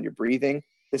focus on your breathing.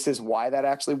 This is why that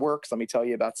actually works. Let me tell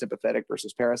you about sympathetic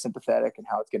versus parasympathetic and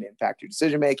how it's going to impact your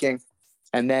decision-making.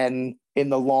 And then in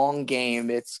the long game,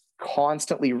 it's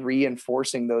constantly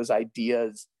reinforcing those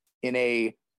ideas in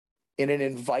an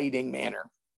inviting manner,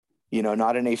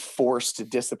 not in a forced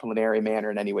disciplinary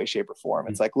manner in any way, shape or form.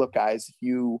 It's like, look, guys,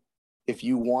 if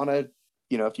you want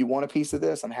a piece of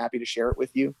this, I'm happy to share it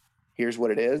with you. Here's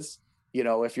what it is.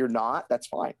 If you're not, that's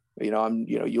fine.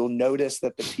 You'll notice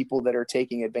that the people that are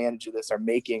taking advantage of this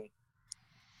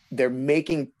they're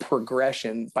making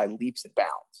progression by leaps and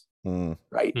bounds.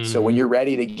 Right. So when you're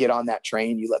ready to get on that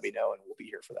train, you let me know and we'll be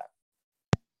here for that.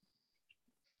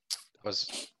 That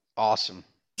was awesome.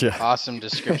 Yeah. Awesome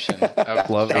description.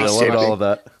 Love all of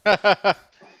that.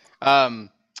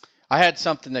 I had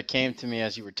something that came to me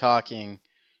as you were talking.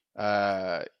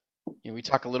 We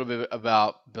talk a little bit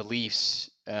about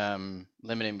beliefs,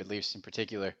 limiting beliefs in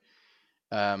particular.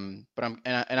 But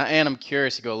I'm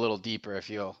curious to go a little deeper if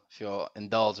you'll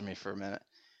indulge me for a minute.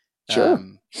 Sure.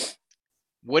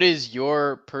 What is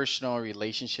your personal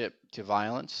relationship to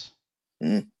violence?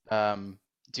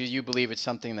 Do you believe it's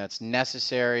something that's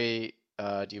necessary?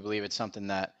 Do you believe it's something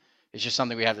that is just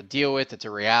something we have to deal with? It's a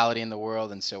reality in the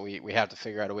world, and so we have to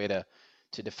figure out a way to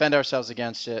defend ourselves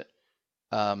against it.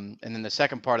 And then the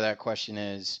second part of that question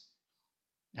is,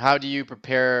 how do you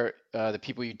prepare the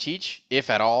people you teach,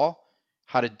 if at all,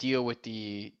 how to deal with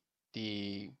the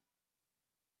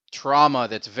trauma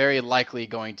that's very likely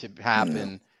going to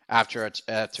happen after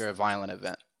a violent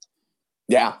event?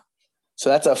 Yeah. So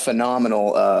that's a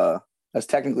phenomenal, that's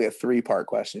technically a 3-part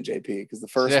question, JP, because the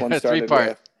first one started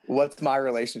with, what's my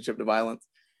relationship to violence?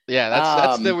 Yeah,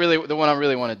 that's the one I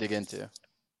really want to dig into.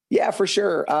 Yeah, for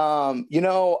sure. I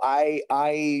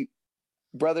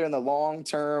brother, in the long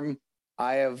term,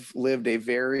 I have lived a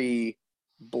very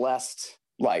blessed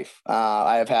life.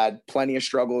 I have had plenty of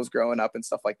struggles growing up and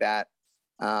stuff like that.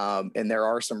 And there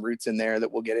are some roots in there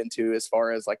that we'll get into as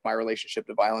far as like my relationship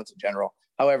to violence in general.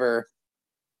 However,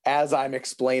 as I'm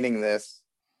explaining this,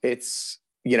 it's,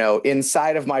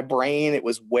 inside of my brain, it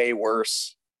was way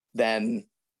worse than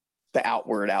the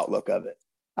outward outlook of it.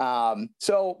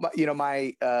 So,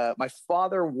 my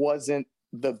father wasn't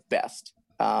the best.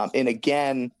 And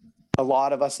again, a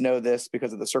lot of us know this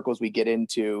because of the circles we get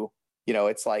into.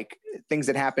 It's like things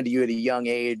that happen to you at a young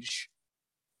age.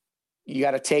 You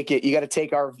got to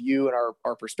take our view and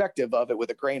our perspective of it with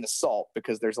a grain of salt,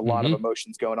 because there's a lot of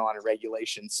emotions going on in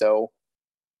regulation. So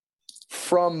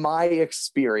from my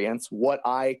experience, what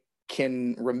I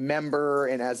can remember,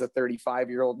 and as a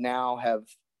 35-year-old now have,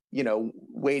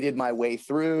 waded my way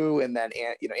through, and then,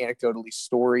 anecdotally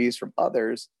stories from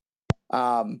others,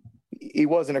 he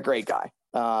wasn't a great guy.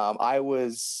 I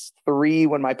was 3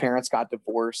 when my parents got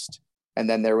divorced. And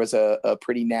then there was a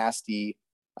pretty nasty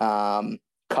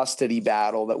custody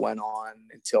battle that went on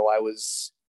until I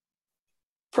was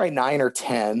probably 9 or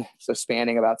 10. So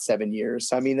spanning about 7 years.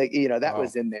 So, I mean, that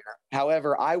was in there.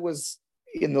 However, I was,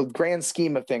 in the grand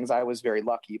scheme of things, I was very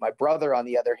lucky. My brother, on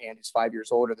the other hand, who's 5 years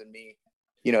older than me,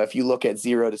 if you look at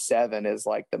 0 to 7 as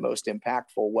like the most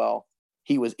impactful, well,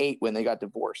 he was 8 when they got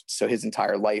divorced. So his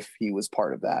entire life, he was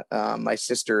part of that. My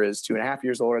sister is 2.5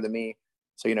 years older than me.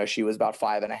 So, she was about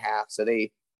 5.5. So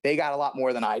they got a lot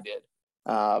more than I did.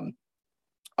 From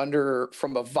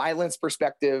a violence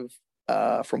perspective,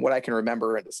 from what I can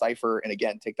remember and decipher, and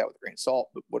again, take that with a grain of salt,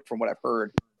 but from what I've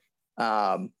heard,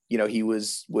 he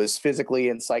was physically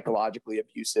and psychologically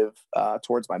abusive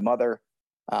towards my mother.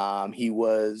 He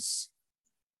was,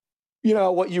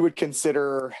 what you would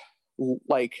consider,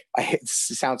 like, it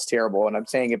sounds terrible, and I'm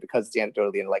saying it because it's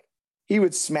anecdotally, and like, he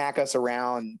would smack us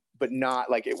around, but not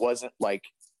like, it wasn't like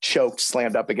choked,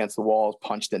 slammed up against the walls,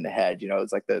 punched in the head. It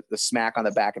was like the smack on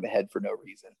the back of the head for no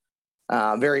reason.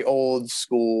 Very old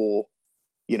school,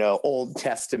 Old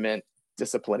Testament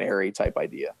disciplinary type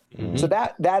idea. Mm-hmm. So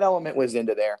that element was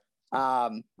into there.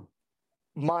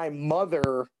 My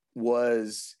mother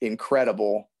was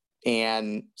incredible.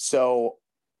 And so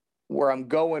where I'm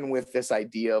going with this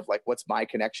idea of like, what's my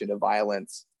connection to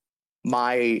violence?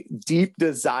 My deep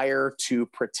desire to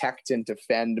protect and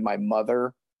defend my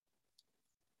mother,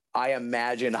 I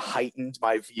imagine, heightened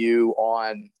my view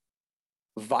on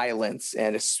violence,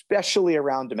 and especially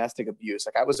around domestic abuse.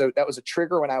 Like that was a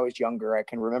trigger when I was younger. I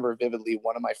can remember vividly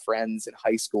one of my friends in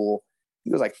high school.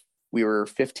 It was like we were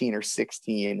 15 or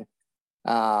 16.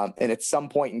 And at some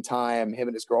point in time, him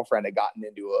and his girlfriend had gotten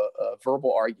into a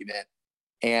verbal argument.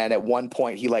 And at one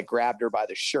point he like grabbed her by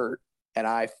the shirt, and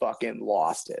I fucking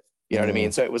lost it. You know what I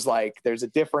mean? So it was like, there's a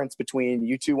difference between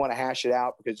you two want to hash it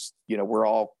out because, we're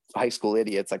all high school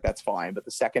idiots. Like, that's fine. But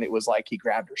the second it was like he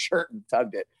grabbed her shirt and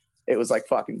tugged it, it was like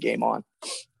fucking game on.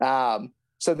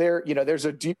 So there, there's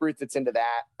a deep root that's into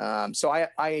that. So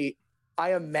I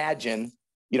imagine,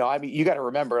 I mean, you got to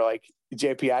remember, like,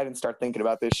 JP, I didn't start thinking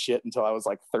about this shit until I was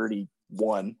like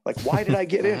 31. Like, why did I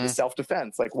get into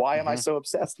self-defense? Like, why am I so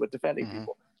obsessed with defending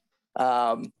people?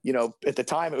 At the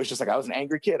time it was just like, I was an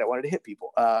angry kid. I wanted to hit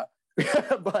people.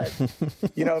 But,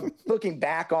 looking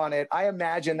back on it, I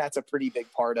imagine that's a pretty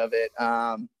big part of it.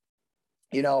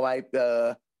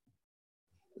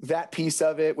 That piece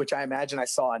of it, which I imagine I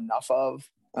saw enough of,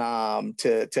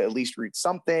 to at least root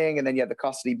something. And then you had the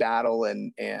custody battle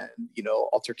and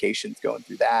altercations going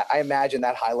through that. I imagine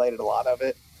that highlighted a lot of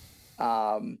it.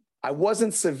 I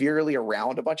wasn't severely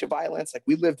around a bunch of violence. Like,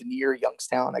 we lived near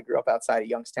Youngstown. I grew up outside of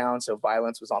Youngstown, so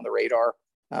violence was on the radar.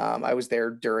 I was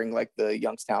there during like the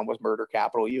Youngstown was murder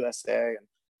capital USA, and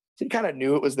so you kind of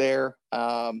knew it was there.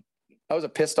 I was a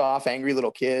pissed off, angry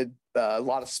little kid, a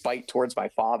lot of spite towards my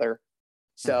father.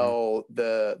 So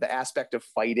the aspect of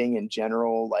fighting in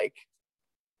general, like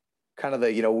kind of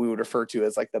the, we would refer to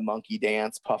as like the monkey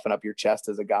dance, puffing up your chest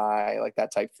as a guy, like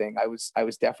that type thing. I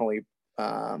was definitely,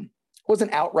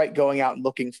 wasn't outright going out and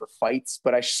looking for fights,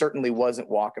 but I certainly wasn't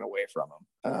walking away from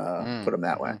them, put them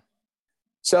that way.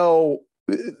 So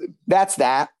that's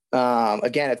that.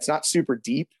 Again, it's not super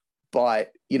deep,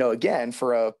 but, again,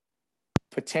 for a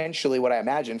potentially what I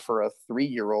imagine for a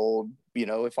 3-year-old,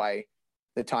 if I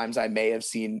the times I may have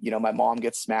seen, my mom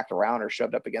get smacked around or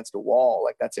shoved up against a wall,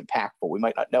 like that's impactful. We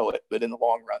might not know it, but in the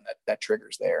long run, that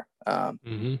triggers there.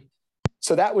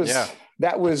 So that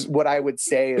was what I would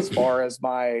say as far as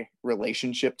my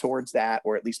relationship towards that,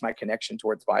 or at least my connection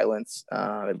towards violence,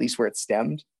 at least where it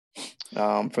stemmed,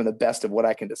 from the best of what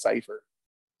I can decipher.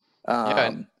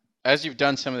 And as you've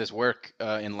done some of this work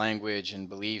in language and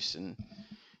beliefs, and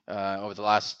over the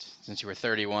last, since you were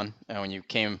 31,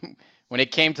 when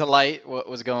it came to light, what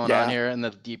was going on here in the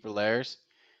deeper layers,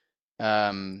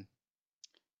 that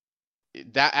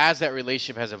as that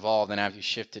relationship has evolved and as you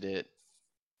shifted it,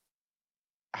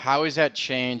 how has that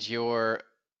changed your,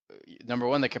 number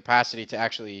one, the capacity to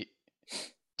actually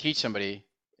teach somebody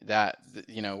that,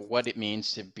 what it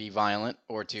means to be violent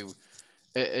or to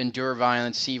endure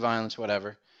violence, see violence,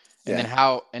 whatever, and then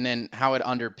how it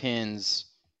underpins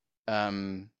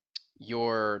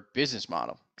your business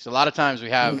model? Because a lot of times we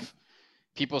have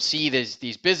people see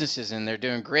these businesses and they're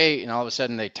doing great, and all of a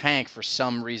sudden they tank for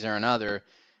some reason or another.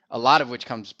 A lot of which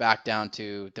comes back down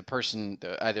to the person,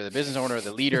 either the business owner or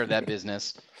the leader of that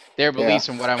business, their beliefs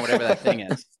and whatever that thing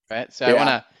is, right? So I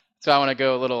want to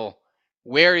go a little.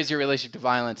 Where is your relationship to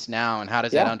violence now, and how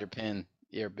does that underpin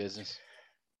your business?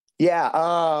 Yeah,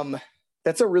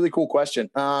 that's a really cool question.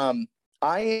 So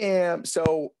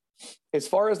as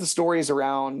far as the stories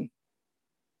around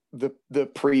the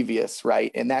previous,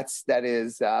 right, and that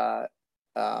is.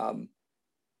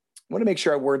 I want to make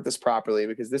sure I word this properly,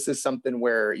 because this is something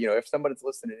where, if somebody's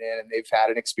listening in and they've had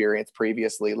an experience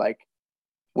previously, like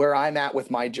where I'm at with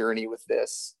my journey with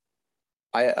this,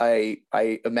 I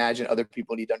imagine other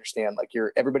people need to understand, like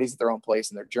everybody's at their own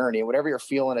place in their journey, and whatever you're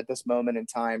feeling at this moment in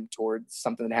time towards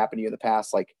something that happened to you in the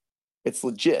past, like it's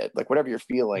legit, like whatever you're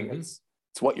feeling, it's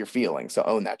what you're feeling. So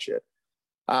own that shit.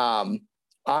 I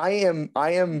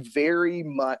am very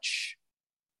much,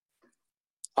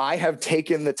 I have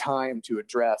taken the time to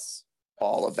address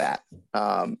all of that.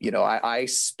 I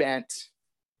spent,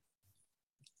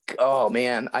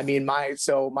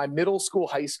 my middle school,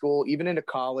 high school, even into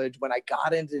college, when I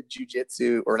got into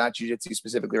jujitsu, or not jujitsu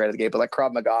specifically right at the gate, but like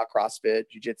Krav Maga, CrossFit,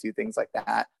 jujitsu, things like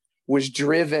that, was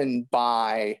driven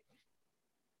by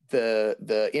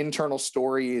the internal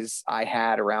stories I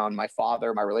had around my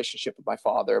father, my relationship with my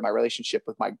father, my relationship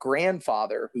with my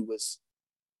grandfather, who was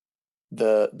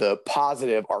the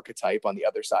positive archetype on the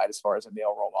other side as far as a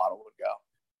male role model would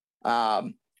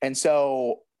go. And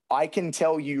so I can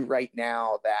tell you right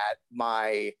now that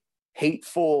my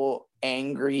hateful,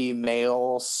 angry,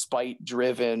 male,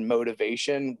 spite-driven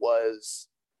motivation was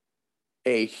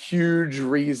a huge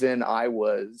reason I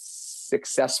was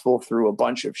successful through a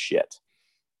bunch of shit.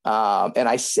 And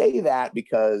I say that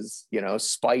because,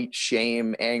 spite,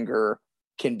 shame, anger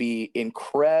can be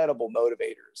incredible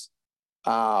motivators.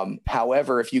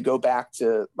 However, if you go back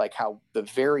to like how the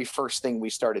very first thing we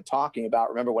started talking about,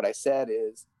 remember what I said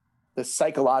is the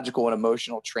psychological and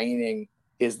emotional training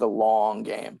is the long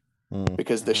game,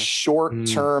 because the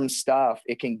short-term stuff,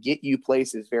 it can get you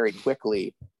places very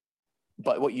quickly.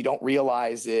 But what you don't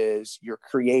realize is you're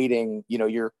creating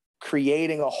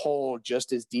a hole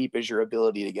just as deep as your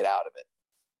ability to get out of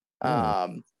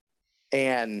it.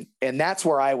 And that's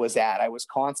where I was at. I was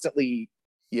constantly,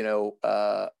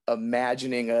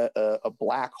 imagining a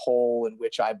black hole in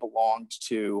which I belonged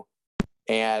to,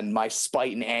 and my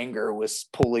spite and anger was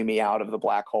pulling me out of the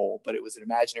black hole, but it was an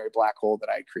imaginary black hole that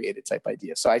I had created type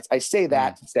idea. So I say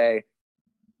that to say,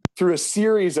 through a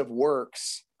series of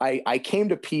works, I came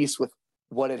to peace with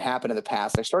what had happened in the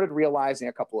past. I started realizing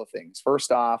a couple of things.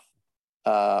 First off,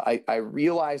 I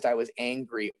realized I was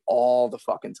angry all the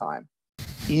fucking time.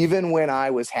 Even when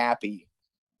I was happy,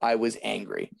 I was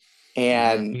angry.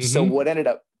 And so what ended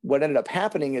up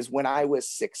happening is, when I was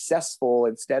successful,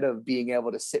 instead of being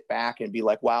able to sit back and be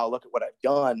like, wow, look at what I've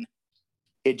done,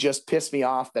 it just pissed me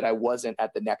off that I wasn't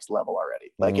at the next level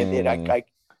already. Like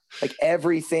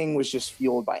everything was just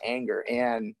fueled by anger.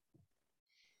 And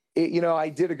I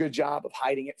did a good job of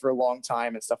hiding it for a long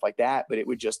time and stuff like that, but it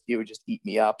would just eat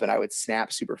me up, and I would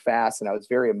snap super fast, and I was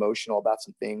very emotional about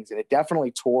some things, and it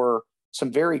definitely tore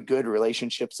some very good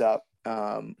relationships up.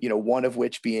 One of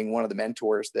which being one of the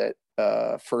mentors that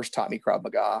first taught me Krav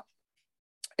Maga.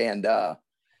 And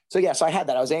so I had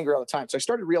that. I was angry all the time. So I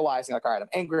started realizing, like, all right, I'm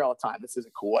angry all the time. This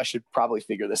isn't cool. I should probably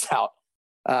figure this out.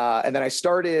 And then I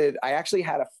actually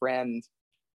had a friend,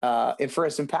 and for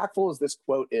as impactful as this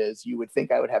quote is, you would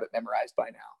think I would have it memorized by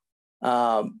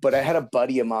now. But I had a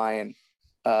buddy of mine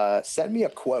send me a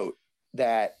quote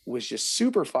that was just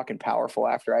super fucking powerful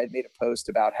after I had made a post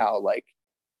about how, like,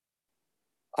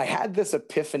 I had this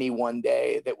epiphany one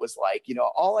day that was like,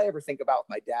 all I ever think about with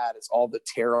my dad is all the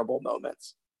terrible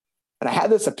moments. And I had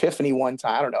this epiphany one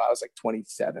time. I don't know. I was like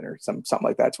 27 or something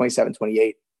like that, 27,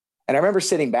 28. And I remember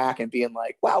sitting back and being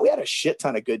like, wow, we had a shit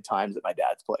ton of good times at my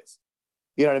dad's place.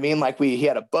 You know what I mean? Like he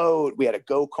had a boat, we had a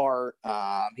go-kart.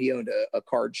 He owned a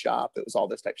card shop. It was all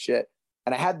this type of shit.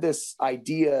 And I had this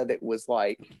idea that was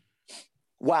like,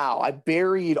 wow, I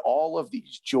buried all of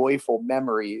these joyful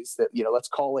memories that, let's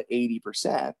call it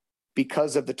 80%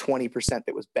 because of the 20%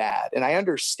 that was bad. And I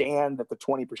understand that the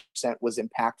 20% was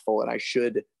impactful and I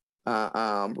should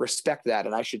respect that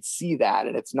and I should see that.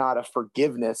 And it's not a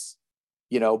forgiveness,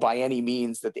 by any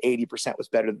means that the 80% was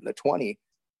better than the 20.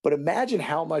 But imagine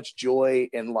how much joy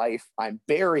in life I'm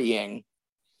burying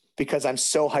because I'm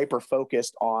so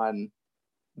hyper-focused on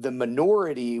the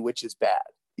minority, which is bad.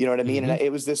 You know what I mean? Mm-hmm. And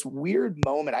it was this weird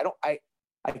moment. I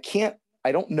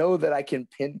don't know that I can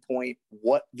pinpoint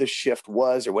what the shift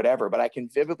was or whatever, but I can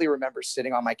vividly remember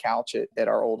sitting on my couch at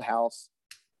our old house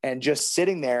and just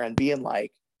sitting there and being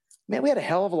like, man, we had a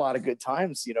hell of a lot of good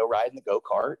times, riding the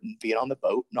go-kart and being on the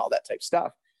boat and all that type of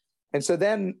stuff. And so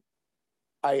then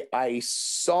I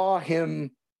saw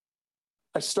him,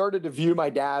 I started to view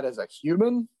my dad as a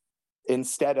human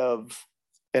instead of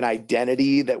an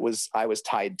identity that I was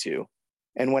tied to.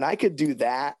 And when I could do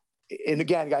that, and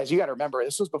again, guys, you got to remember,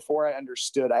 this was before I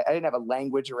understood. I didn't have a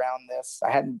language around this.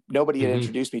 Nobody had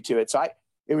introduced me to it. So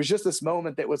it was just this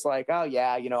moment that was like, oh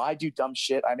yeah, I do dumb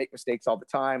shit. I make mistakes all the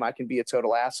time. I can be a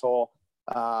total asshole.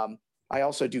 I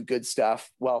also do good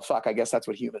stuff. Well, fuck, I guess that's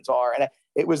what humans are. And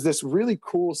it was this really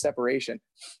cool separation.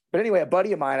 But anyway, a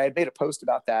buddy of mine, I had made a post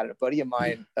about that. And a buddy of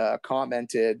mine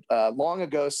commented, long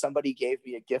ago, somebody gave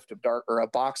me a gift of a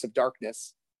box of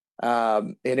darkness.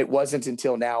 And it wasn't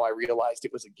until now I realized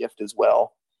it was a gift as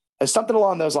well. As something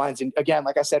along those lines. And again,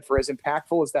 like I said, for as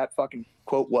impactful as that fucking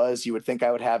quote was, you would think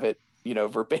I would have it,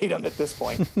 verbatim at this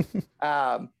point.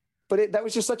 But that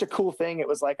was just such a cool thing. It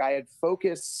was like I had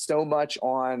focused so much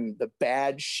on the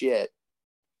bad shit.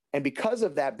 And because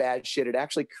of that bad shit, it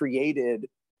actually created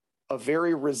a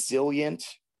very resilient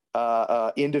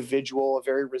individual, a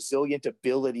very resilient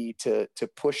ability to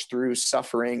push through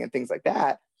suffering and things like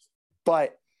that.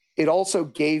 But it also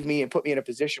gave me and put me in a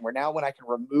position where now when I can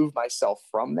remove myself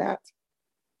from that,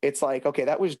 it's like, okay,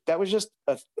 that was just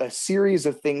a series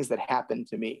of things that happened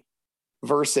to me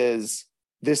versus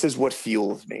this is what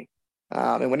fuels me.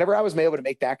 And whenever I was able to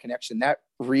make that connection, that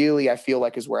really, I feel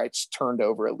like is where I turned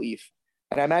over a leaf.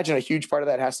 And I imagine a huge part of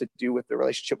that has to do with the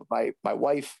relationship with my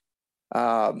wife,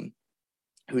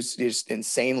 who's just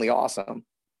insanely awesome.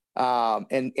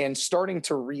 And starting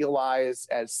to realize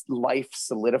as life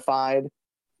solidified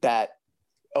that,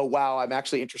 oh, wow, I'm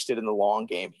actually interested in the long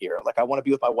game here. Like I want to be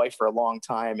with my wife for a long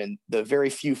time. And the very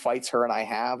few fights her and I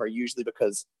have are usually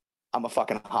because I'm a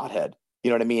fucking hothead. You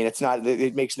know what I mean?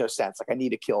 It makes no sense. Like I need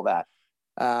to kill that.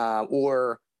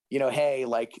 Or, hey,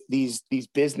 like these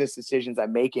business decisions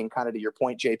I'm making, kind of to your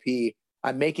point, JP,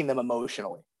 I'm making them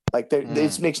emotionally. Like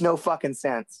this makes no fucking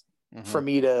sense for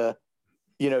me to,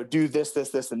 do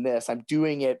this, and this. I'm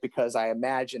doing it because I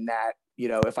imagine that,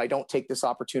 if I don't take this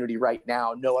opportunity right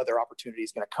now, no other opportunity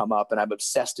is going to come up, and I'm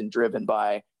obsessed and driven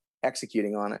by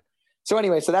executing on it. So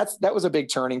anyway, that was a big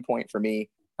turning point for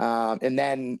me. And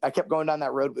then I kept going down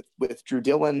that road with Drew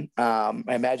Dillon. I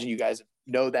imagine you guys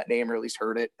know that name or at least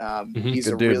heard it. He's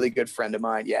a really good friend of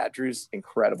mine. Yeah, Drew's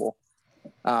incredible.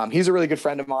 He's a really good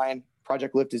friend of mine.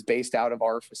 Project Lift is based out of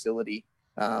our facility.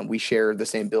 We share the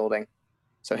same building.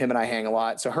 So him and I hang a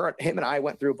lot. So him and I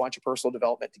went through a bunch of personal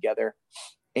development together.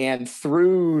 And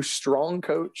through Strong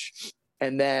Coach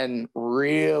and then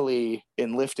really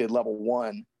in Lifted Level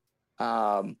 1,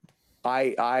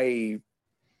 I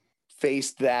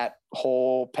faced that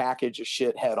whole package of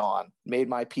shit head on, made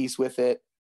my peace with it.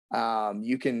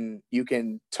 You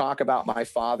can talk about my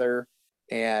father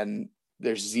and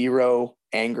there's zero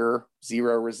anger,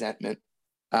 zero resentment.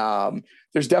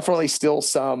 There's definitely still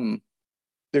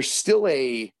there's still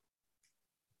a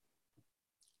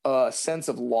sense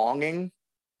of longing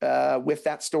with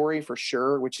that story for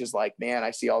sure, which is like, man,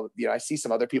 I see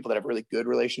some other people that have really good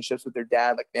relationships with their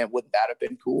dad. Like, man, wouldn't that have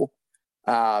been cool?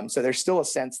 So there's still a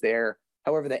sense there.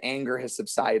 However, the anger has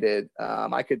subsided.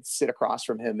 I could sit across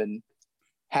from him and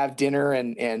have dinner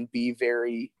and be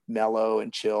very mellow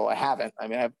and chill. I haven't. I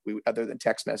mean, other than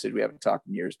text message, we haven't talked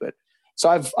in years. But so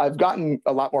I've gotten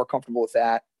a lot more comfortable with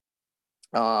that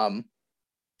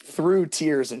through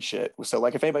tears and shit. So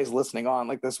like, if anybody's listening on,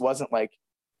 like, this wasn't like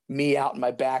me out in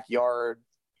my backyard,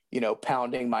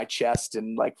 pounding my chest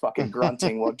and like fucking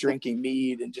grunting while drinking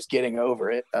mead and just getting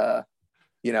over it.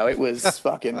 It was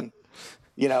fucking,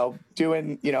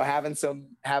 doing,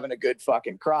 having a good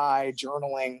fucking cry,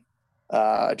 journaling,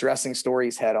 addressing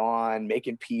stories head on,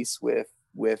 making peace with,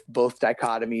 both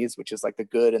dichotomies, which is like the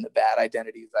good and the bad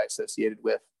identities I associated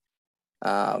with,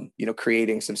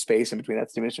 creating some space in between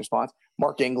that stimulus response.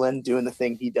 Mark England doing the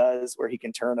thing he does where he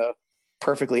can turn a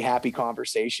perfectly happy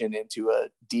conversation into a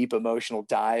deep emotional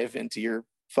dive into your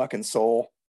fucking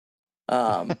soul.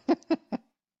 So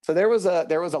there was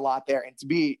a lot there. And to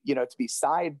be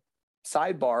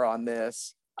sidebar on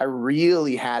this, I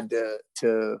really I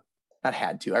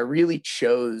really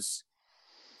chose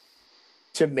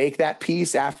to make that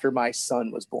peace after my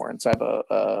son was born. So I have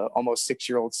a almost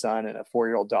 6-year-old son and a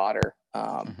 4-year-old daughter.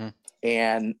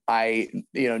 And I,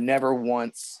 never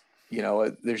once,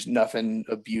 there's nothing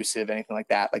abusive, anything like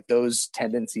that. Like those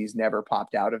tendencies never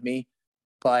popped out of me,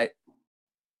 but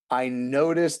I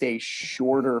noticed a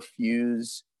shorter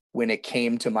fuse when it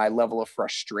came to my level of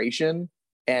frustration.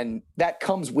 And that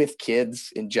comes with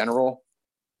kids in general,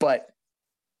 but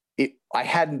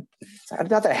I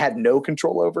not that I had no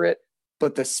control over it,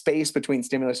 but the space between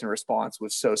stimulus and response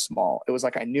was so small. It was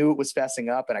like I knew it was fessing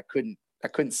up and I couldn't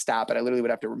stop it. I literally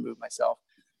would have to remove myself.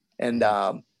 And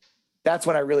that's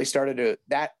when I really started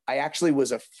I actually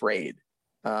was afraid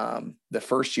the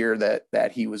first year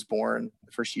that he was born,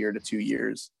 the first year to 2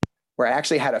 years, where I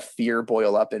actually had a fear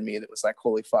boil up in me that was like,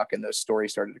 holy fuck. And those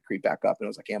stories started to creep back up and it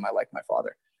was like, am I like my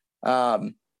father?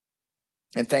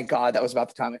 And thank God that was about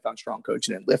the time I found strong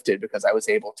coaching and lifted, because I was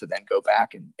able to then go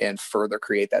back and further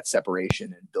create that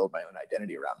separation and build my own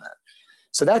identity around that.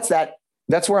 So that's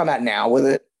where I'm at now with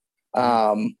it.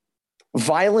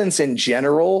 Violence in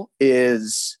general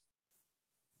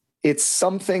it's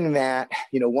something that,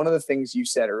 one of the things you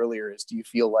said earlier is, do you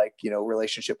feel like,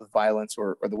 relationship with violence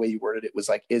or the way you worded it was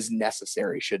like, is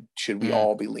necessary? Should we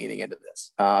all be leaning into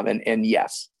this? And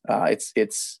yes,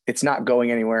 it's not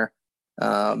going anywhere.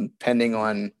 Depending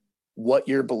on what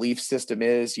your belief system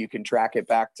is, you can track it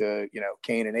back to,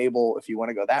 Cain and Abel. If you want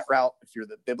to go that route, if you're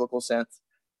the biblical sense,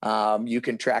 you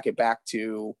can track it back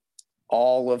to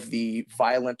all of the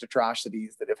violent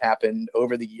atrocities that have happened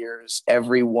over the years,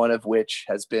 every one of which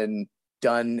has been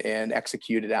done and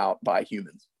executed out by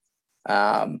humans.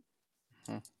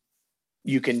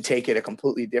 You can take it a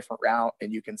completely different route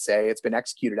and you can say it's been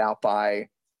executed out by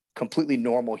completely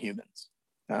normal humans,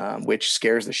 which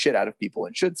scares the shit out of people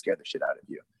and should scare the shit out of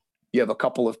you. You have a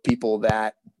couple of people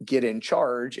that get in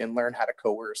charge and learn how to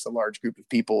coerce a large group of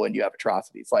people, and you have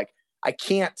atrocities. Like, I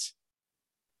can't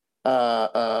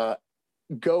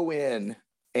go in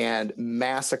and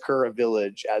massacre a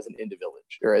village as an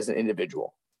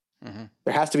individual.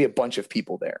 There has to be a bunch of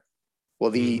people there.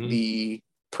 Well, the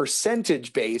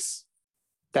percentage base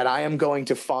that I am going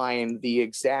to find the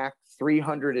exact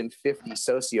 350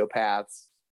 sociopaths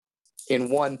in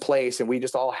one place, and we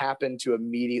just all happen to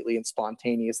immediately and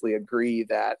spontaneously agree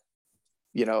that,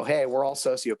 hey, we're all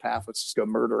sociopaths, let's just go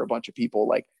murder a bunch of people.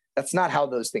 Like, that's not how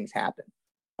those things happen.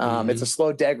 It's a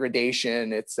slow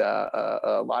degradation. It's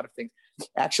a lot of things.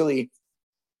 Actually,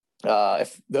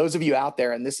 if those of you out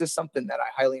there, and this is something that I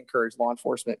highly encourage law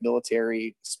enforcement,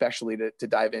 military, especially to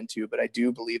dive into, but I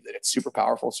do believe that it's super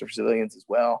powerful for civilians as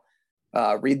well.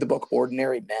 Read the book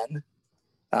Ordinary Men.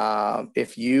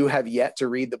 If you have yet to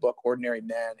read the book Ordinary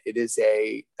Men, it is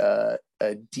a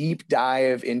deep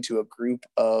dive into a group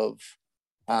of,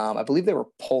 I believe they were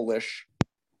Polish,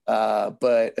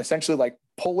 but essentially like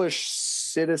Polish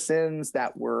citizens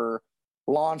that were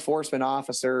law enforcement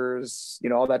officers,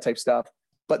 all that type of stuff,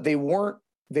 but they were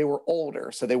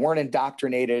older. So they weren't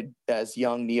indoctrinated as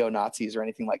young neo-Nazis or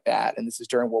anything like that. And this is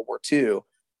during World War II.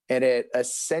 And it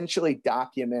essentially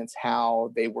documents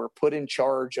how they were put in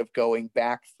charge of going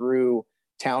back through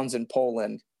towns in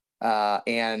Poland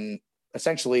and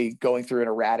essentially going through and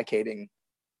eradicating,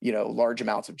 large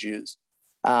amounts of Jews.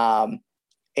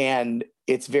 And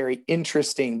it's very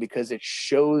interesting because it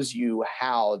shows you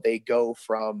how they go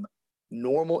from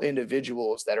normal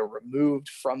individuals that are removed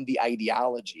from the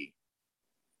ideology,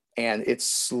 and it's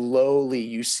slowly,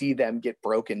 you see them get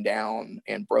broken down,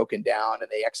 and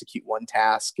they execute one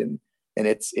task, and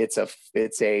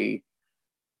it's a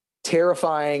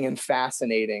terrifying and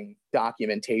fascinating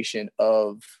documentation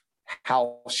of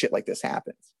how shit like this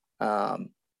happens.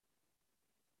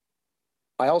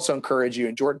 I also encourage you,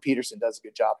 and Jordan Peterson does a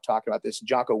good job of talking about this,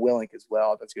 Jocko Willink as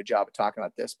well does a good job of talking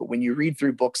about this, but when you read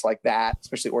through books like that,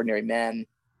 especially Ordinary Men,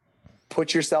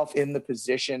 put yourself in the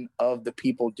position of the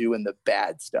people doing the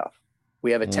bad stuff.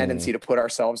 We have a tendency to put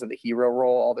ourselves in the hero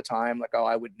role all the time. Like, oh,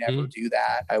 I would never do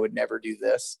that. I would never do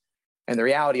this. And the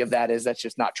reality of that is that's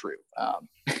just not true.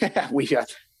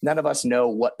 None of us know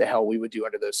what the hell we would do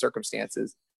under those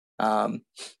circumstances. So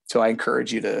I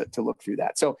encourage you to look through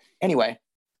that. So anyway,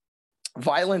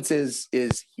 violence is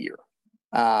here,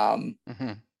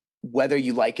 whether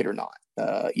you like it or not.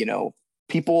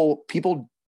 people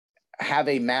have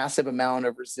a massive amount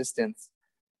of resistance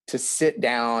to sit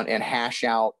down and hash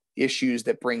out issues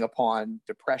that bring upon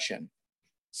depression.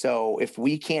 So if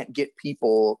we can't get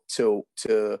people to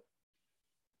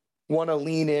want to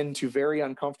lean into very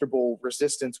uncomfortable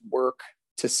resistance work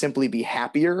to simply be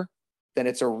happier, then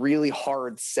it's a really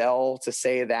hard sell to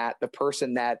say that the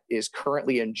person that is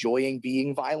currently enjoying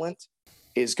being violent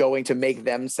is going to make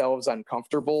themselves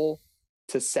uncomfortable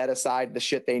to set aside the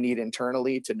shit they need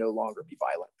internally to no longer be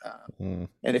violent.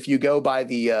 And if you go by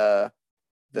the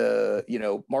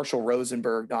Marshall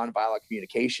Rosenberg nonviolent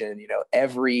communication,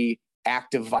 every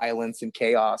act of violence and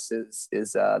chaos is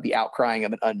the outcrying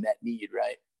of an unmet need,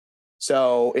 right?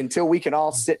 So until we can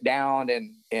all sit down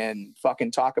and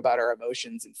fucking talk about our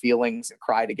emotions and feelings and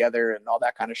cry together and all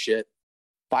that kind of shit,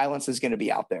 violence is going to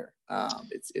be out there.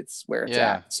 It's where it's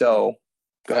at. So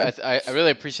go ahead. I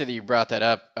really appreciate that you brought that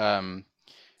up.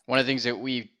 One of the things that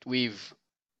we've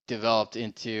developed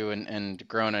into and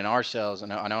grown in ourselves,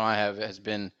 and I know I have, has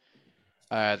been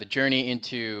the journey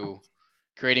into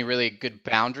creating really good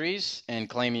boundaries and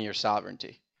claiming your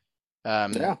sovereignty.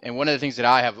 And one of the things that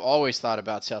I have always thought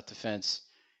about self-defense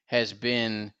has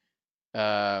been,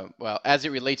 as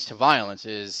it relates to violence,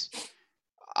 is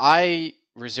I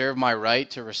reserve my right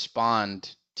to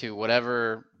respond to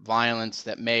whatever violence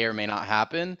that may or may not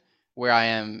happen where I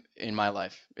am in my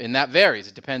life. And that varies.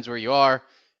 It depends where you are.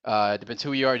 It depends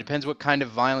who you are. It depends what kind of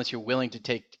violence you're willing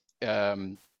to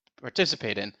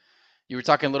participate in. You were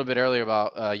talking a little bit earlier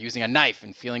about using a knife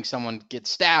and feeling someone get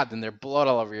stabbed and there's blood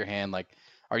all over your hand. Like,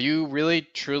 are you really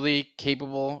truly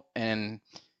capable and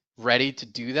ready to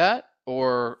do that,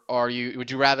 or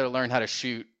would you rather learn how to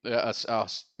shoot a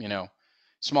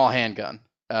small handgun?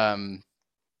 And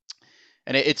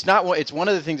it's one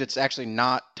of the things that's actually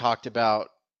not talked about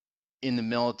in the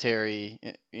military.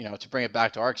 To bring it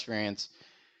back to our experience,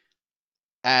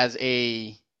 as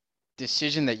a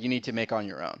decision that you need to make on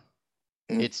your own.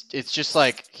 It's just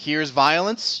like, here's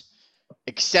violence,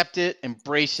 accept it,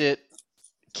 embrace it,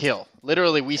 kill.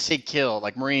 Literally, we say kill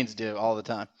like Marines do all the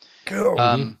time.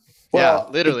 Well,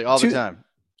 literally all the time.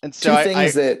 And so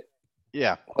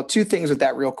two things with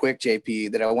that real quick,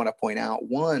 JP, that I want to point out.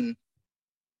 One,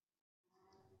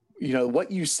 what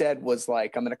you said was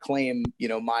like, I'm going to claim,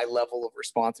 my level of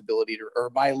responsibility or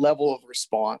my level of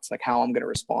response, like how I'm going to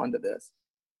respond to this.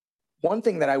 One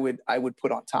thing that I would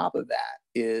put on top of that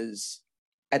is,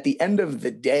 at the end of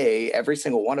the day, every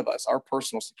single one of us, our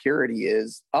personal security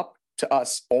is up to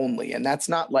us only. And that's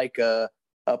not like a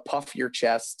puff your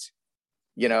chest,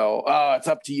 it's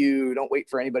up to you. Don't wait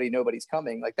for anybody. Nobody's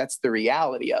coming. Like, that's the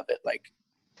reality of it. Like,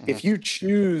 if you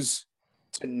choose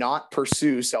to not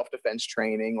pursue self-defense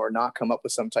training or not come up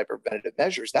with some type of preventative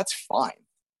measures, that's fine.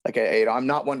 Like, I'm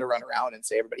not one to run around and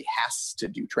say everybody has to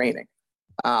do training.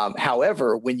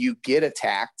 However, when you get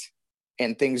attacked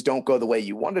and things don't go the way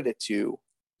you wanted it to,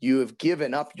 you have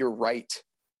given up your right,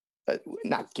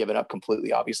 not given up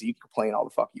completely. Obviously, you can complain all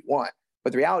the fuck you want.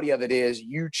 But the reality of it is,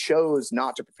 you chose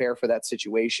not to prepare for that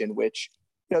situation, which,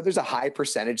 there's a high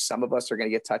percentage. Some of us are going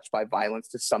to get touched by violence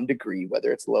to some degree,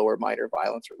 whether it's lower, minor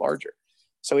violence or larger.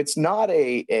 So it's not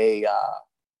a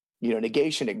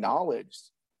negation acknowledged.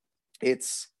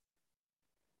 It's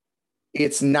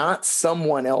not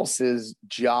someone else's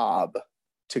job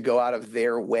to go out of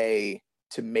their way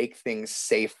to make things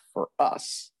safe for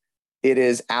us. It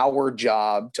is our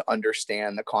job to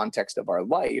understand the context of our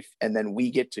life, and then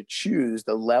we get to choose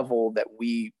the level that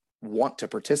we want to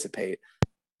participate.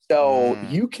 So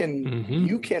you can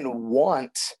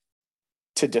want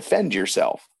to defend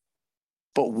yourself,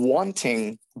 but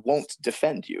wanting won't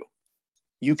defend you.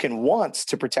 You can want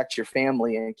to protect your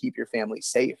family and keep your family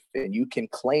safe, and you can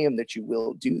claim that you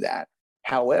will do that.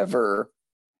 However,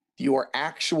 your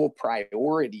actual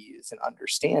priorities and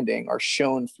understanding are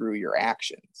shown through your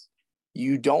actions.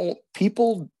 People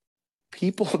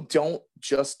don't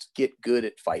just get good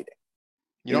at fighting.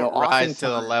 You don't rise to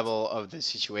the level of the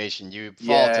situation. You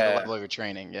fall to the level of your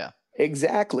training. Yeah,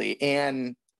 exactly.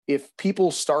 And if people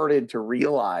started to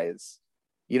realize,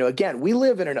 again, we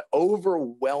live in an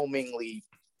overwhelmingly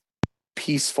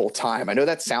peaceful time. I know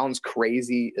that sounds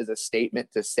crazy as a statement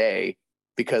to say,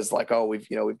 because like,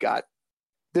 we've got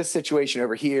this situation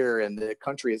over here and the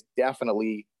country is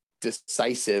definitely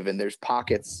decisive and there's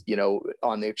pockets,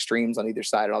 on the extremes on either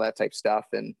side and all that type of stuff.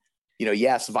 And,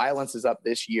 yes, violence is up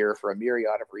this year for a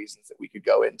myriad of reasons that we could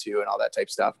go into and all that type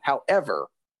of stuff. However,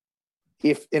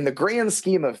 if in the grand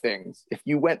scheme of things, if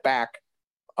you went back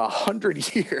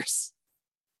 100 years,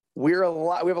 we have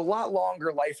a lot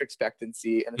longer life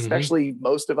expectancy. And especially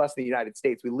most of us in the United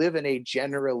States, we live in a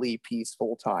generally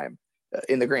peaceful time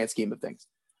in the grand scheme of things.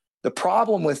 The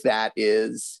problem with that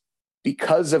is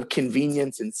because of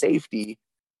convenience and safety,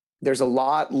 there's a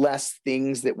lot less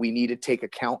things that we need to take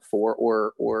account for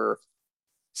or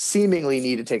seemingly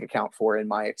need to take account for, in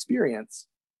my experience,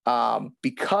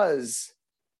 because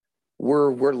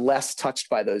we're less touched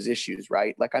by those issues,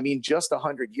 right? Like, I mean, just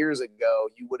 100 years ago,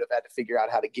 you would have had to figure out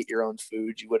how to get your own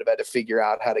food. You would have had to figure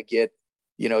out how to get,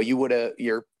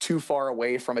 you're too far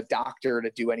away from a doctor to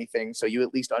do anything. So you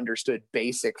at least understood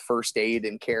basic first aid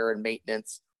and care and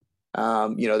maintenance.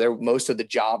 Most of the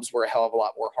jobs were a hell of a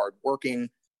lot more hardworking.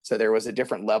 So there was a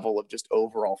different level of just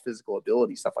overall physical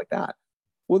ability, stuff like that.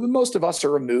 Well, then most of us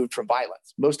are removed from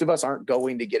violence. Most of us aren't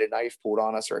going to get a knife pulled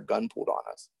on us or a gun pulled on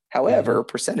us. However,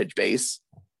 percentage base,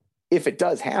 if it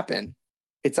does happen,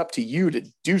 it's up to you to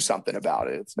do something about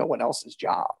it. It's no one else's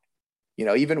job.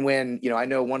 Even when, I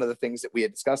know one of the things that we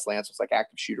had discussed, Lance, was like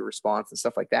active shooter response and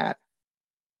stuff like that.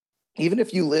 Even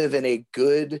if you live in a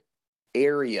good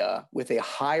area with a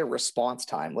high response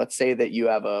time, let's say that you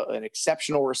have an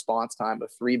exceptional response time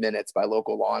of 3 minutes by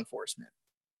local law enforcement.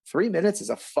 3 minutes is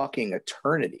a fucking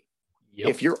eternity. Yep.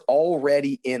 If you're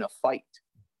already in a fight.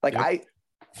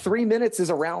 3 minutes is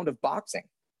a round of boxing,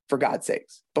 for God's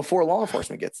sakes, before law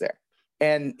enforcement gets there.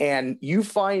 And you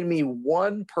find me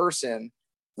one person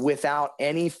without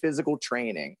any physical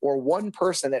training, or one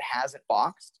person that hasn't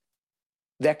boxed,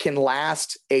 that can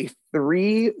last a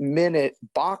 3-minute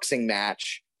boxing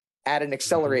match at an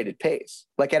accelerated pace,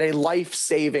 like at a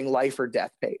life-saving, life or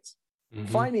death pace.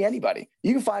 Find me anybody.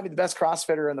 You can find me the best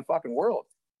CrossFitter in the fucking world.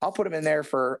 I'll put him in there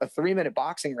for a 3-minute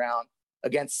boxing round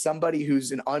against somebody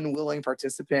who's an unwilling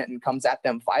participant and comes at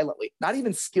them violently, not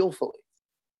even skillfully,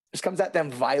 just comes at them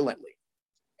violently.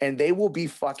 And they will be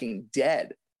fucking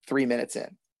dead 3 minutes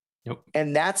in. Yep.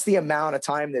 And that's the amount of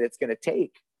time that it's going to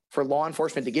take for law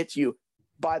enforcement to get to you,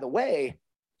 by the way,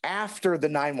 after the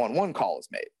 911 call is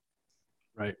made.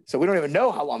 Right. So we don't even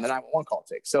know how long the 911 call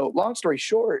takes. So long story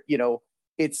short,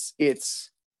 it's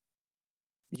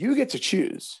you get to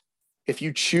choose. If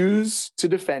you choose to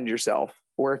defend yourself,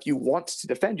 or if you want to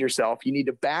defend yourself, you need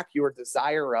to back your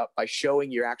desire up by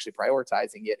showing you're actually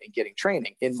prioritizing it and getting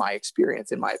training, in my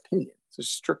experience, in my opinion. It's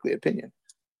strictly opinion.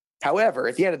 However,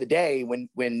 at the end of the day,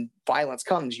 when violence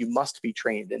comes, you must be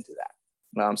trained into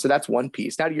that. So that's one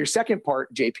piece. Now to your second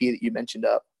part, JP, that you mentioned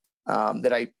up,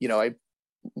 that I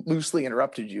loosely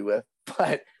interrupted you with,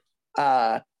 but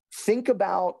think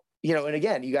about, and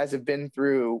again, you guys have been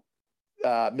through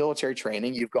military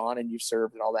training, you've gone and you've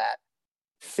served and all that.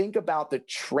 Think about the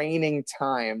training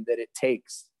time that it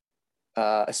takes,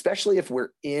 especially if we're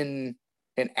in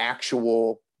an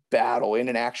actual battle, in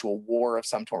an actual war of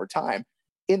some sort of time.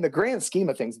 In the grand scheme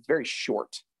of things, it's very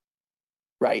short,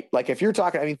 right? Like if you're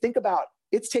talking, think about,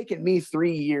 it's taken me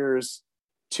 3 years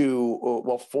to,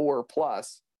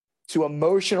 4+, to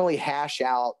emotionally hash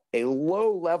out a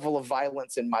low level of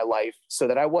violence in my life so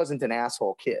that I wasn't an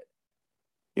asshole kid.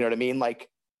 You know what I mean? Like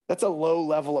that's a low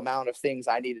level amount of things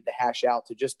I needed to hash out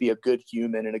to just be a good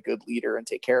human and a good leader and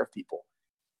take care of people.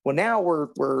 Well, now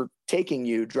we're taking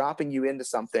you, dropping you into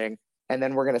something, and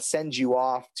then we're going to send you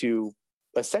off to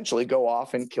essentially go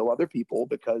off and kill other people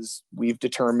because we've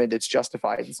determined it's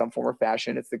justified in some form or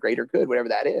fashion. It's the greater good, whatever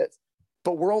that is.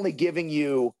 But we're only giving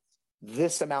you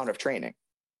this amount of training.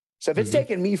 So if it's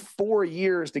taken me 4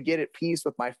 years to get at peace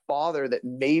with my father that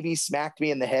maybe smacked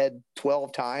me in the head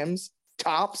 12 times,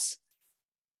 tops,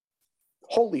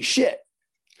 holy shit,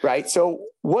 right? So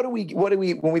what do we,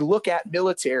 when we look at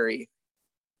military,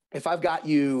 if I've got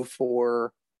you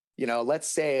for, let's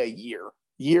say a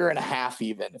year and a half,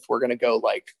 even if we're going to go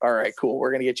like, all right, cool, we're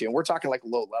going to get you. And we're talking like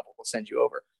low level, we'll send you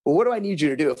over. Well, what do I need you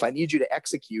to do? If I need you to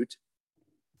execute,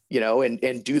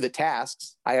 and do the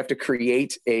tasks, I have to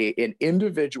create an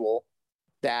individual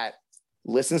that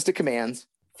listens to commands,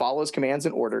 follows commands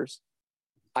and orders.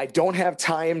 I don't have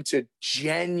time to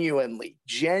genuinely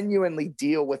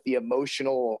deal with the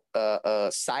emotional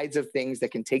sides of things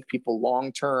that can take people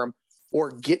long-term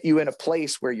or get you in a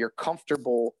place where you're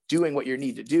comfortable doing what you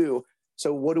need to do.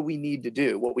 So what do we need to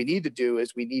do? What we need to do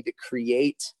is we need to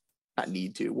create,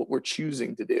 what we're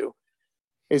choosing to do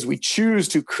is we choose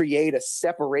to create a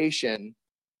separation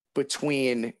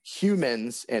between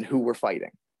humans and who we're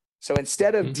fighting. So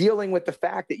instead of dealing with the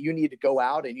fact that you need to go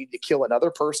out and you need to kill another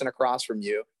person across from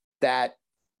you, that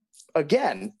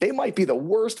again, they might be the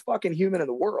worst fucking human in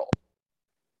the world.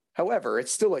 However,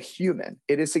 it's still a human.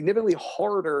 It is significantly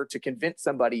harder to convince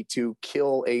somebody to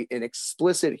kill an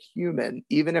explicit human,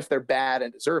 even if they're bad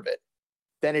and deserve it,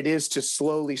 than it is to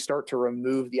slowly start to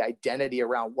remove the identity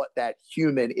around what that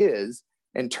human is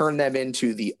and turn them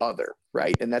into the other,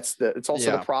 right? And it's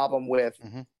also the problem with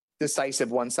decisive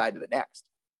one side to the next.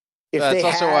 if That's they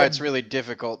also why had, it's really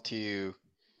difficult to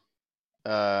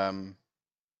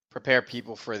prepare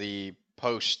people for the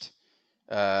post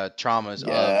traumas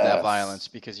of that violence,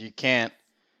 yes, because you can't.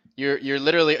 You're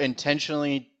literally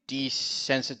intentionally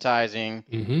desensitizing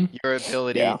Mm-hmm. your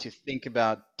ability yeah, to think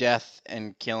about death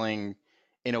and killing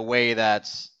in a way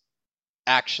that's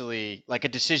actually like a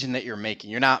decision that you're making.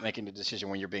 You're not making a decision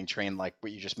when you're being trained, like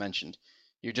what you just mentioned.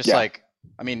 You're just yeah, like,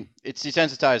 I mean, it's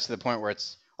desensitized to the point where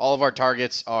it's all of our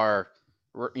targets are,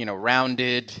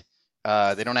 rounded.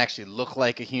 They don't actually look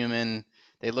like a human.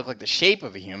 They look like the shape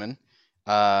of a human.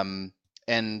 Um,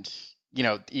 and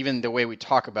even the way we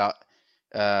talk about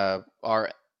our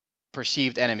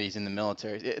perceived enemies in the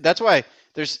military. That's why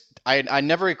I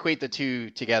never equate the two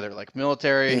together, like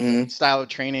military hmm style of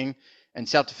training and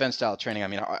self-defense style of training. I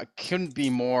mean, I couldn't be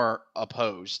more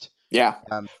opposed, yeah.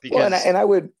 Well, and because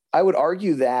I would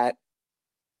argue that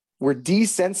we're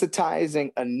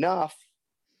desensitizing enough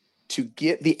to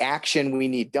get the action we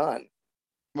need done.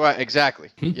 well,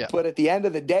 exactly. Hmm. Yeah. But at the end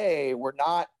of the day,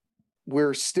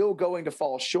 we're still going to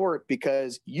fall short,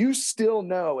 because you still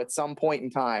know at some point in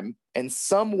time, in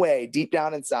some way, deep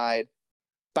down inside,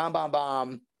 bomb, bomb,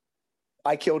 bomb,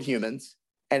 I killed humans.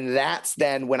 And that's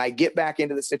then when I get back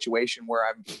into the situation where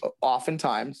I'm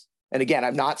oftentimes, and again,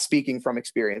 I'm not speaking from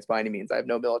experience by any means. I have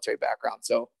no military background.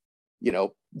 So,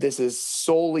 this is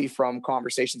solely from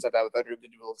conversations I've had with other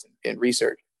individuals in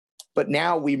research. But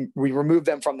now we remove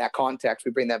them from that context.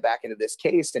 We bring them back into this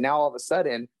case. And now all of a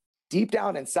sudden, deep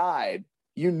down inside,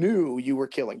 you knew you were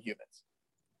killing humans.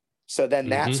 So then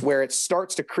that's where it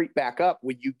starts to creep back up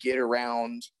when you get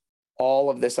around all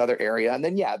of this other area. And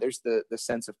then, yeah, there's the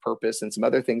sense of purpose and some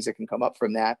other things that can come up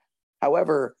from that.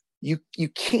 However, you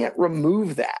can't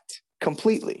remove that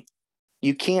completely.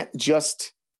 You can't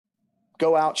just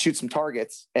go out, shoot some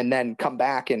targets, and then come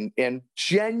back and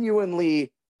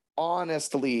genuinely,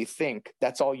 honestly think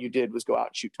that's all you did was go out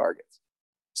and shoot targets.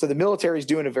 So the military is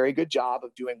doing a very good job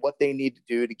of doing what they need to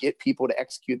do to get people to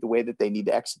execute the way that they need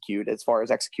to execute, as far as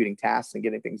executing tasks and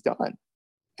getting things done.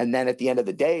 And then at the end of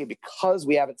the day, because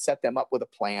we haven't set them up with a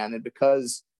plan, and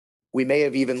because we may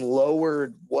have even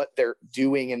lowered what they're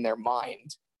doing in their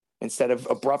mind instead of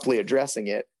abruptly addressing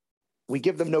it, we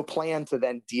give them no plan to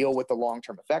then deal with the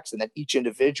long-term effects. And then each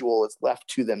individual is left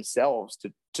to themselves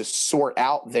to sort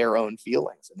out their own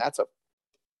feelings. And that's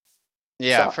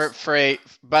Yeah. sucks.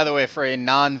 By the way, for a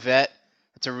non-vet,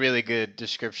 it's a really good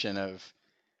description of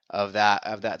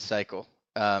that cycle.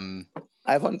 I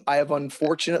have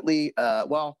unfortunately,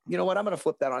 well, you know what? I'm going to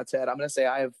flip that on its head. I'm going to say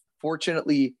I have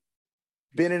fortunately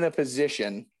been in a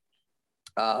position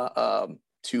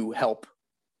to help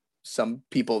some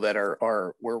people that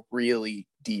were really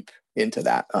deep into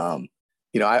that. My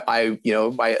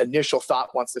initial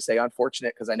thought wants to say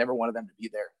unfortunate, because I never wanted them to be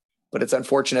there, but it's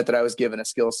unfortunate that I was given a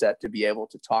skill set to be able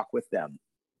to talk with them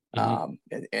and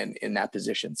in that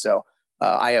position. So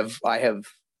I've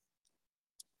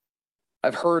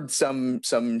heard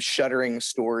some shuddering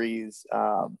stories,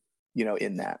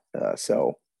 in that.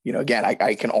 So, again,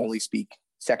 I can only speak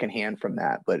secondhand from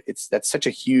that, but that's such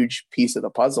a huge piece of the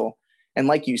puzzle. And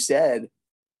like you said,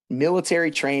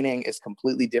 military training is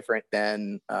completely different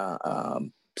than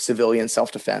civilian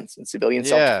self-defense, and civilian Yeah.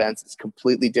 self-defense is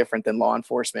completely different than law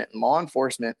enforcement, and law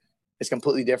enforcement is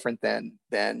completely different than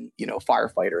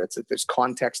firefighter. There's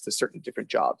context to certain different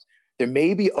jobs. There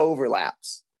may be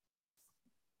overlaps.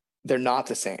 They're not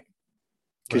the same,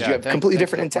 because you have completely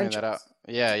Thank you different for pointing that out. intentions.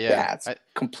 Yeah. Yeah, it's I,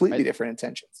 completely I different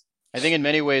intentions. I think in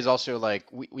many ways also, like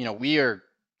we are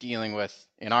dealing with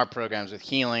in our programs with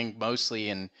healing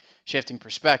mostly, and shifting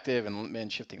perspective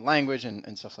and shifting language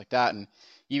and stuff like that. And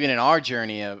even in our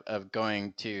journey of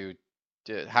going to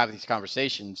have these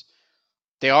conversations,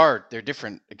 they're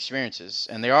different experiences,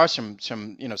 and there are some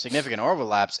significant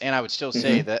overlaps. And I would still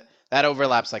say Mm-hmm. that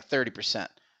overlaps like 30%,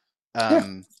 Yeah,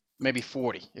 maybe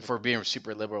 40 if we're being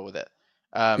super liberal with it.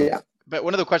 yeah. But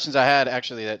one of the questions I had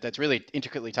actually that's really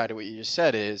intricately tied to what you just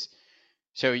said is,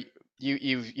 so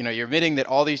you're admitting that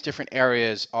all these different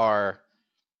areas are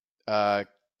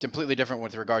completely different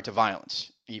with regard to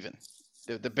violence. Even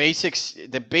the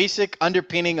basic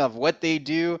underpinning of what they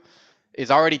do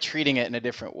is already treating it in a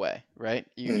different way, right?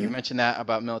 You Mm-hmm. mentioned that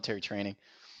about military training.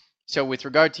 So with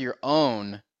regard to your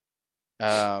own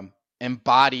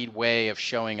embodied way of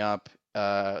showing up,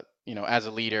 as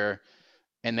a leader,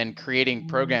 and then creating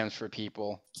programs for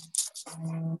people,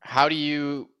 how do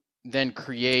you then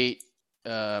create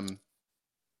the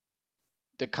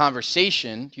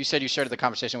conversation? You said you started the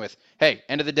conversation with, hey,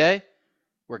 end of the day,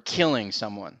 we're killing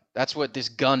someone. That's what this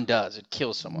gun does. It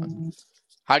kills someone.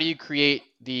 How do you create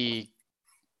the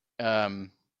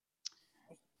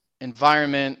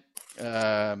environment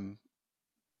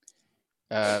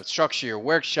structure your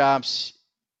workshops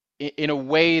in a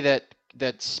way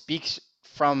that speaks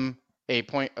from a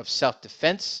point of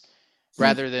self-defense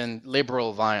rather than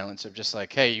liberal violence of just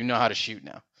like, hey, you know how to shoot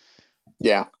now?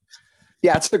 Yeah,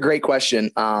 it's a great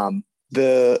question.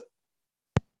 It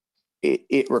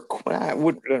requires.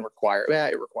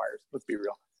 Let's be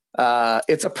real.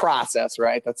 It's a process,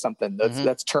 right? That's something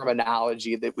that's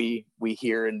terminology that we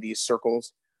hear in these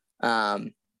circles.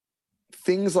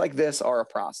 Things like this are a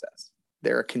process.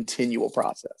 They're a continual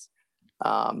process.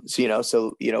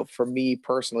 So for me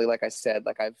personally, like I said,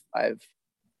 like I've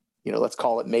let's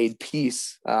call it made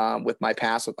peace with my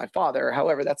past with my father.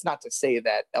 However, that's not to say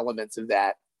that elements of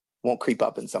that won't creep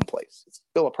up in some place. It's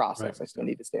still a process. Right. I still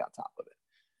need to stay on top of it.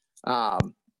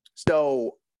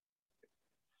 So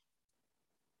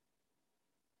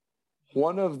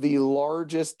one of the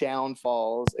largest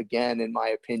downfalls, again, in my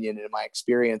opinion, and in my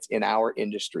experience in our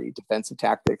industry, defensive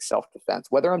tactics, self-defense,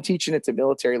 whether I'm teaching it to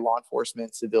military, law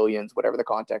enforcement, civilians, whatever the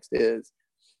context is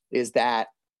that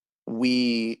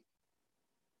we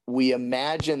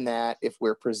imagine that if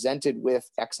we're presented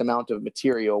with X amount of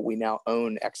material, we now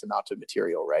own X amount of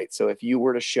material, right? So if you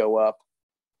were to show up,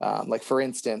 like for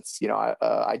instance,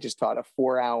 I just taught a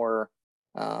 4-hour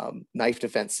knife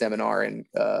defense seminar in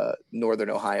Northern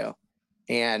Ohio.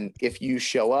 And if you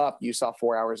show up, you saw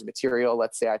 4 hours of material.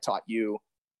 Let's say I taught you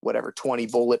 20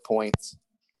 bullet points.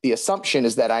 The assumption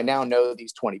is that I now know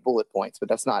these 20 bullet points, but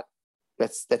that's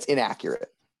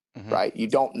inaccurate, right? You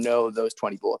don't know those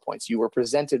 20 bullet points. You were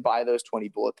presented by those 20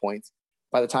 bullet points.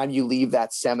 By the time you leave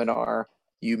that seminar,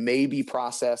 you may be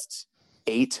processed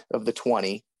 8 of the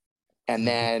 20. And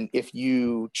then if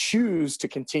you choose to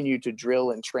continue to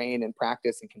drill and train and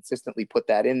practice and consistently put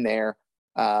that in there,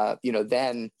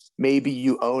 then maybe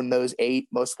you own those 8.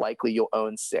 Most likely you'll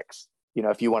own 6.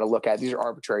 If you want to look at, these are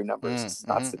arbitrary numbers. It's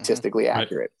not statistically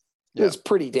accurate. Right. It's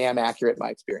pretty damn accurate in my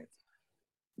experience.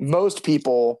 Most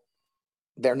people,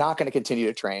 they're not going to continue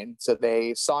to train. So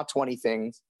they saw 20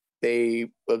 things, they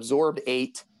absorbed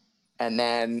 8, and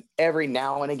then every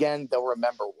now and again, they'll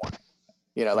remember 1.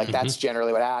 That's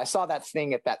generally what I saw. That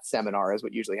thing at that seminar is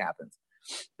what usually happens.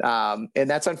 And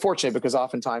that's unfortunate because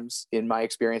oftentimes in my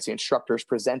experience, the instructors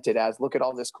present it as, look at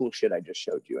all this cool shit I just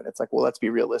showed you. And it's like, well, let's be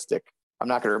realistic. I'm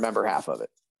not going to remember half of it.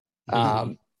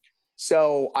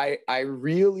 So I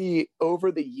really,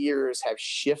 over the years, have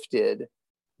shifted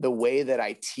the way that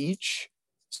I teach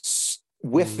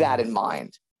with that in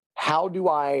mind. How do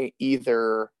I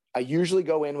I usually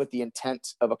go in with the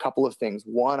intent of a couple of things.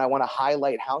 One, I want to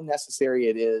highlight how necessary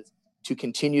it is to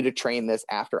continue to train this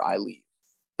after I leave.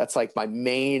 That's like my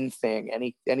main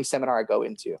thing. Any seminar I go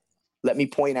into, let me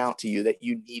point out to you that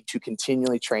you need to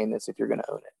continually train this if you're going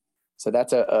to own it. So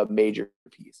that's a major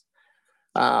piece.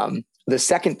 The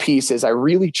second piece is I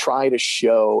really try to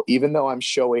show, even though I'm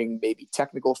showing maybe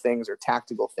technical things or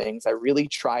tactical things, I really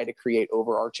try to create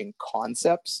overarching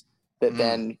concepts that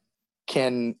then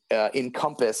can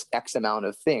encompass X amount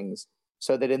of things,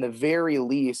 so that in the very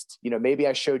least, maybe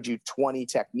I showed you 20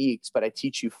 techniques, but I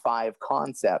teach you 5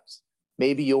 concepts.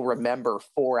 Maybe you'll remember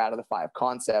 4 out of the 5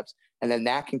 concepts, and then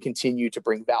that can continue to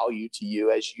bring value to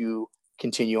you as you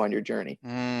continue on your journey.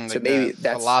 So maybe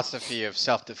that's philosophy of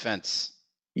self-defense.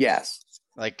 Yes.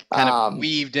 Like kind of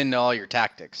weaved into all your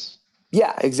tactics.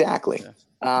 Yeah, exactly.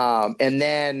 Yeah. And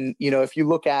then, if you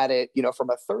look at it, from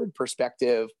a third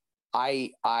perspective,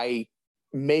 I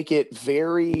make it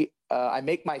I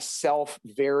make myself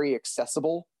very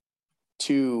accessible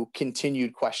to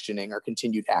continued questioning or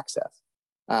continued access.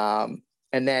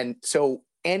 And then, so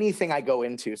anything I go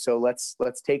into, so let's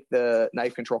take the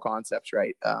knife control concepts,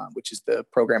 right? Which is the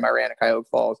program I ran at Cuyahoga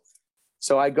Falls.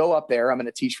 So I go up there, I'm going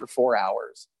to teach for 4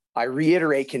 hours. I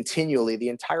reiterate continually, the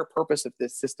entire purpose of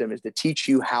this system is to teach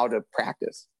you how to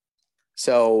practice.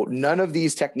 So none of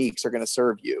these techniques are going to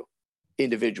serve you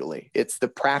individually. It's the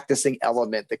practicing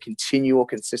element, the continual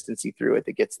consistency through it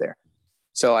that gets there.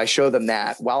 So I show them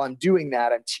that. While I'm doing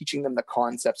that, I'm teaching them the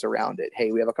concepts around it.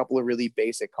 Hey, we have a couple of really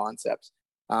basic concepts,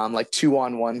 like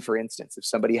 2-on-1, for instance. If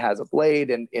somebody has a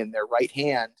blade in their right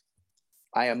hand,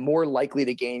 I am more likely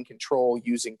to gain control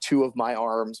using 2 of my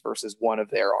arms versus 1 of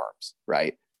their arms,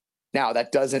 right? Now,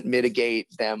 that doesn't mitigate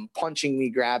them punching me,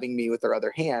 grabbing me with their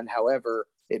other hand. However,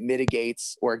 it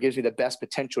mitigates, or it gives me the best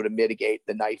potential to mitigate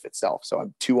the knife itself. So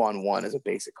I'm 2-on-1 as a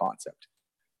basic concept.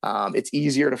 It's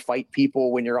easier to fight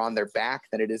people when you're on their back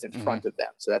than it is in front of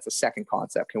them. So that's a second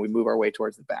concept. Can we move our way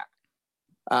towards the back?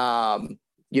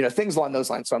 Things along those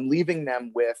lines. So I'm leaving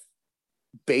them with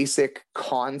basic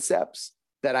concepts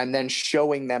that I'm then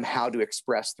showing them how to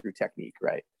express through technique,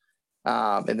 right?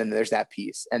 And then there's that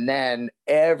piece. And then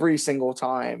every single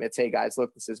time it's, hey guys,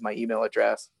 look, this is my email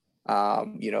address.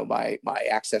 My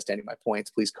access to any of my points,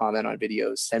 please comment on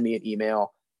videos, send me an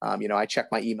email. I check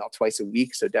my email twice a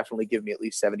week. So definitely give me at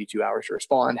least 72 hours to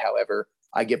respond. However,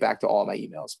 I get back to all my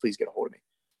emails. Please get a hold of me.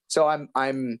 So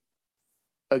I'm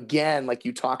again, like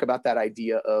you talk about that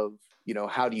idea of,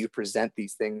 how do you present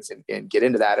these things and get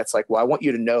into that? It's like, well, I want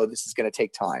you to know this is going to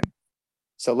take time.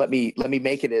 So let me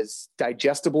make it as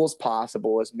digestible as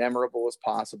possible, as memorable as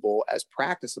possible, as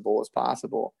practicable as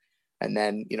possible. And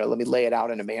then, let me lay it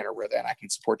out in a manner where then I can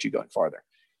support you going farther.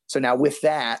 So now with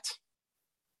that,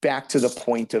 back to the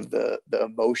point of the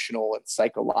emotional and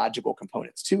psychological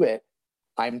components to it,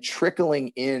 I'm trickling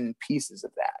in pieces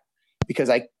of that because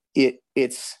it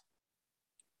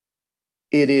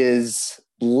is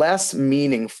less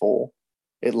meaningful.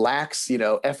 It lacks,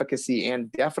 efficacy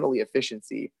and definitely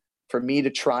efficiency for me to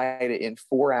try to, in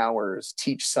 4 hours,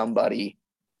 teach somebody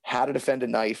how to defend a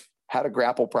knife, how to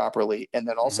grapple properly, and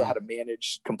then also how to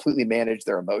completely manage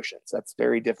their emotions. That's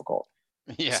very difficult.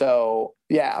 Yeah. So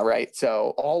yeah, right.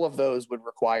 So all of those would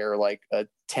require like a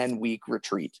 10-week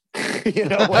retreat, like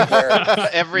where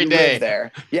every you day live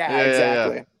there. Yeah,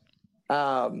 exactly.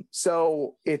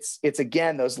 So it's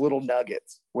again, those little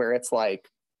nuggets where it's like,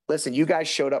 listen, you guys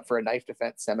showed up for a knife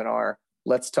defense seminar.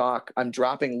 Let's talk. I'm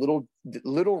dropping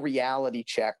little reality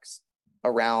checks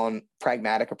around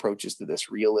pragmatic approaches to this,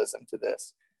 realism to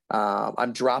this.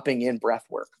 I'm dropping in breath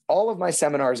work. All of my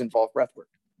seminars involve breath work.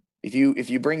 If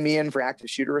you bring me in for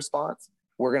active shooter response,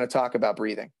 we're going to talk about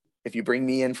breathing. If you bring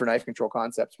me in for knife control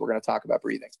concepts, we're going to talk about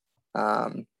breathing.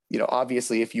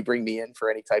 Obviously, if you bring me in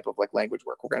for any type of like language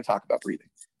work, we're going to talk about breathing.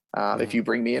 If you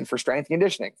bring me in for strength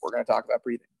conditioning, we're going to talk about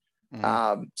breathing.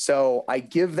 So I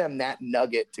give them that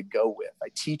nugget to go with. I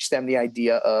teach them the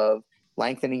idea of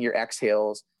lengthening your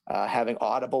exhales, having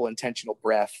audible, intentional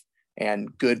breath,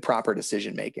 and good, proper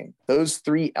decision making. Those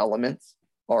 3 elements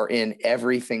are in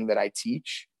everything that I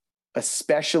teach,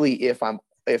 especially if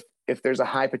there's a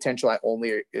high potential, I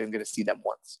only am going to see them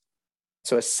once.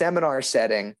 So a seminar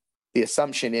setting, the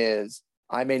assumption is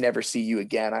I may never see you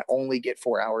again. I only get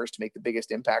 4 hours to make the biggest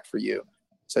impact for you.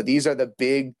 So these are the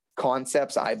big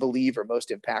concepts I believe are most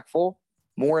impactful.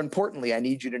 More importantly, I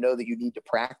need you to know that you need to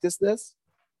practice this.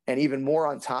 And even more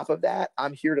on top of that,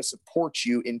 I'm here to support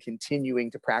you in continuing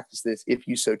to practice this if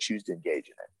you so choose to engage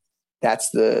in it.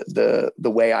 That's the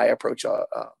way I approach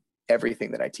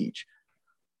everything that I teach.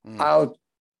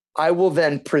 I will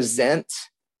then present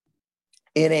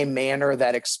in a manner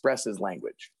that expresses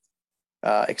language,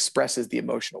 expresses the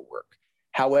emotional work.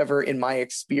 However, in my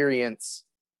experience,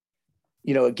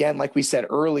 again, like we said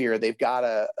earlier, they've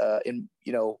got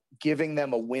giving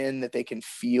them a win that they can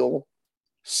feel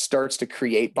starts to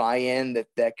create buy-in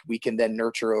that we can then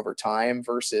nurture over time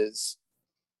versus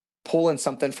pulling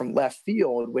something from left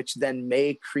field, which then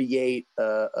may create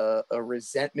a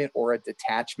resentment or a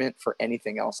detachment for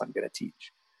anything else I'm going to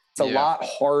teach. It's a lot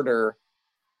harder.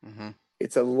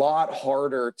 It's a lot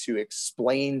harder to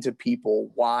explain to people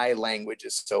why language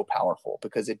is so powerful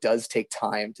because it does take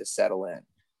time to settle in.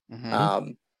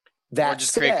 Or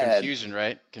just create confusion,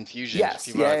 right? Confusion. Yes.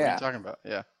 People are like, what are you talking about?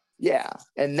 Yeah. Yeah.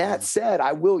 And that said,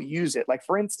 I will use it. Like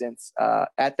for instance,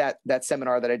 at that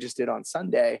seminar that I just did on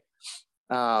Sunday,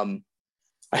 I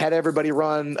had everybody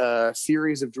run a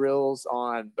series of drills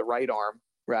on the right arm,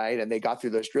 right? And they got through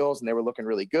those drills and they were looking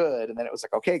really good. And then it was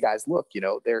like, okay, guys, look,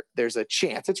 there's a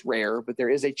chance, it's rare, but there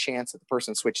is a chance that the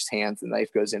person switches hands and the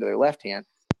knife goes into their left hand.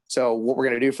 So what we're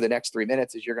going to do for the next 3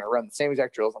 minutes is you're going to run the same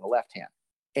exact drills on the left hand.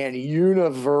 And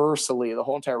universally, the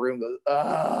whole entire room goes,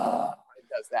 it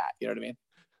does that. You know what I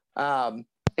mean?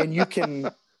 And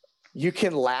you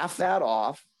can laugh that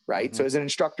off, right? So as an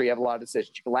instructor, you have a lot of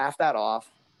decisions. You can laugh that off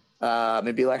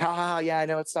and be like, yeah, I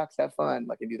know it sucks. Have fun.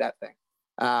 Like, and do that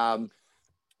thing.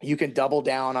 You can double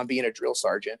down on being a drill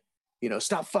sergeant.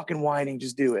 Stop fucking whining,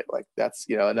 just do it. Like that's,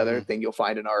 another thing you'll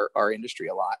find in our industry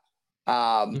a lot.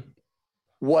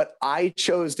 What I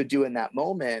chose to do in that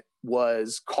moment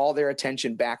was call their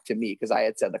attention back to me because I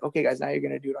had said like, okay, guys, now you're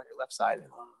going to do it on your left side. And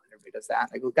everybody does that.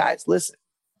 And I go, guys, listen,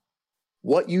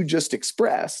 what you just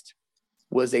expressed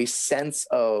was a sense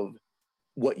of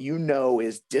what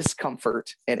is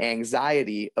discomfort and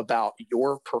anxiety about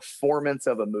your performance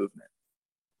of a movement.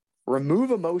 Remove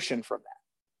emotion from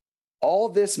that. All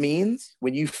this means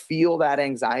when you feel that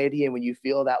anxiety and when you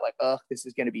feel that like, this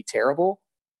is going to be terrible,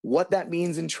 what that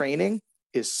means in training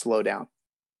is slow down.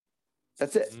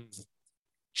 That's it.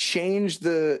 Change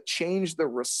the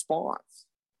response,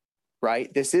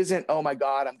 right? This isn't, oh my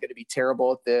God, I'm going to be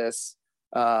terrible at this.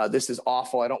 This is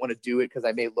awful. I don't want to do it because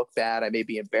I may look bad. I may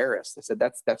be embarrassed. I said,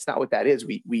 that's not what that is.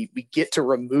 We get to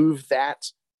remove that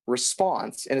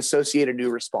response and associate a new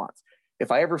response.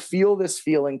 If I ever feel this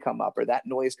feeling come up or that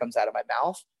noise comes out of my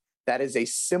mouth, that is a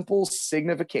simple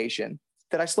signification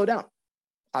that I slow down.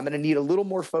 I'm going to need a little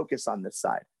more focus on this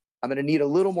side. I'm going to need a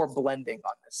little more blending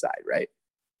on this side, right?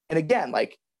 And again,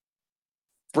 like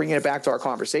bringing it back to our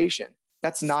conversation,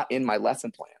 that's not in my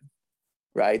lesson plan,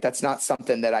 right? That's not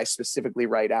something that I specifically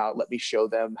write out. Let me show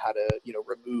them how to,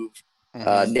 remove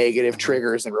negative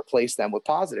triggers and replace them with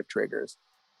positive triggers.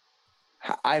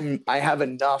 I have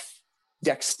enough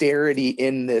dexterity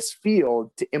in this field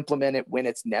to implement it when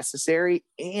it's necessary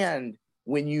and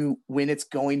when it's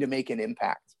going to make an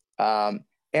impact. And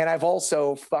I've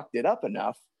also fucked it up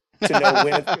enough to know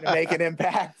when it's going to make an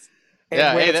impact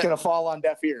and when it's going to fall on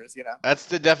deaf ears, That's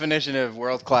the definition of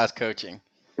world-class coaching.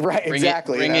 Right,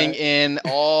 exactly. Bringing in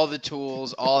all the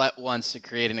tools all at once to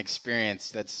create an experience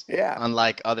that's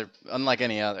unlike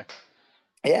any other.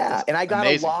 Yeah, that's and I got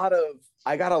amazing. a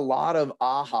lot of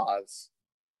ahas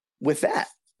with that.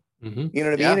 Mm-hmm. You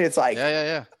know what I mean? It's like,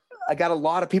 yeah. I got a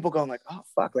lot of people going like, oh,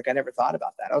 fuck, like I never thought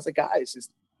about that. I was like, guys,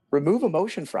 just remove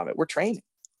emotion from it. We're training.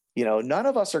 None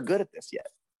of us are good at this yet.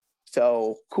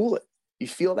 So cool it. You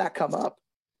feel that come up.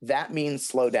 That means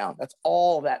slow down. That's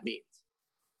all that means.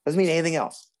 Doesn't mean anything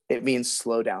else. It means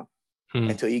slow down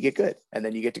until you get good. And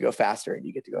then you get to go faster and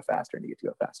you get to go faster and you get to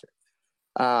go faster.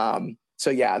 So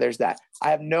yeah, there's that.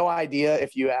 I have no idea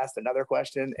if you asked another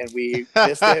question and we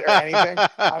missed it or anything.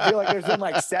 I feel like there's been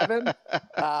like 7.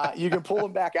 You can pull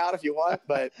them back out if you want,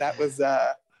 but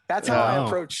that's how I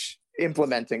approach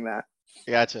implementing that.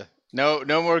 Gotcha. No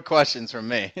more questions from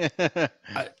me.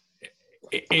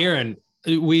 Aaron,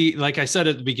 like I said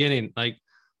at the beginning, like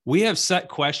we have set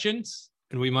questions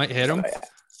and we might hit them.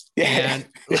 And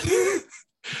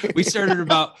we started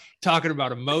talking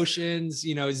about emotions,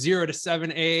 0 to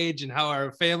 7 age and how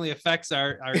our family affects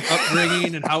our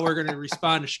upbringing and how we're going to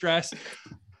respond to stress.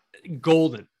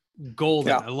 Golden.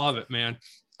 Yeah. I love it, man.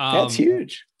 That's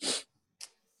huge.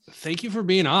 Thank you for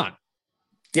being on.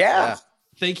 Yeah.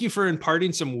 Thank you for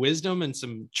imparting some wisdom and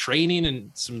some training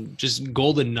and some just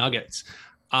golden nuggets.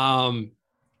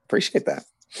 Appreciate that.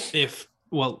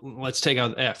 Let's take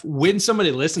out the F. When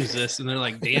somebody listens to this and they're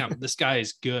like, damn, this guy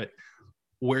is good,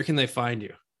 where can they find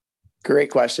you? Great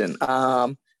question.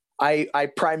 I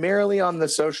primarily on the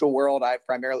social world, I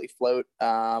primarily float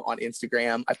on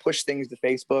Instagram. I push things to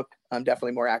Facebook. I'm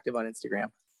definitely more active on Instagram.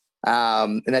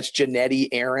 And that's Jannetti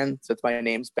Aaron. So it's my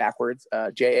name's backwards,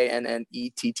 Jannetti and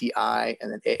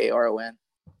then Aaron.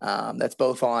 That's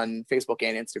both on Facebook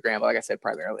and Instagram. But like I said,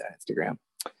 primarily on Instagram.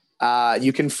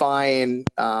 You can find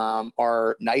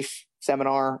our knife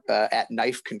seminar at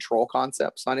Knife Control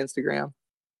Concepts on Instagram.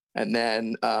 And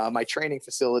then my training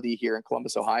facility here in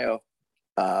Columbus, Ohio,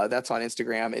 that's on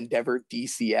Instagram, Endeavor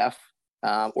DCF,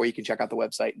 or you can check out the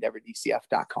website,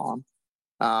 EndeavorDCF.com.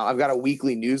 I've got a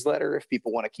weekly newsletter if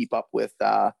people want to keep up with,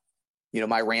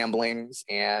 my ramblings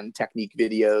and technique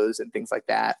videos and things like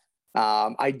that.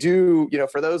 I do,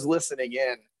 for those listening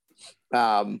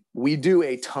in, we do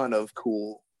a ton of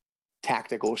cool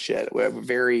tactical shit. We're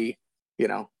very,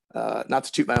 not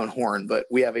to toot my own horn, but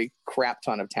we have a crap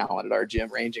ton of talent at our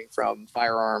gym, ranging from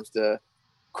firearms to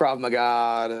Krav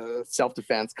Maga to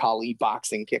self-defense, Kali,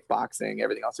 boxing, kickboxing,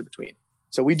 everything else in between.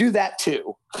 So we do that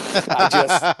too.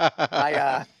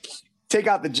 I take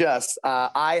out the just.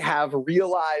 I have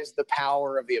realized the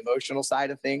power of the emotional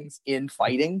side of things in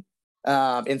fighting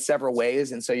in several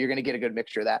ways. And so you're going to get a good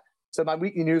mixture of that. So my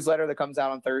weekly newsletter that comes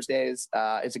out on Thursdays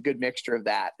is a good mixture of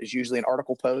that. There's usually an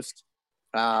article post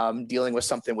dealing with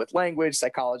something with language,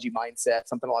 psychology, mindset,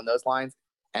 something along those lines.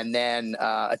 And then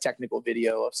a technical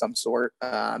video of some sort.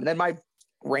 And then my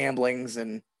ramblings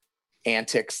and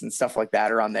antics and stuff like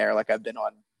that are on there. Like I've been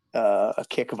on a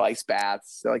kick of ice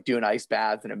baths, so like doing ice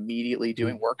baths and immediately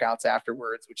doing workouts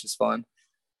afterwards, which is fun.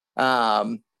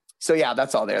 So yeah,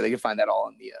 that's all there. They can find that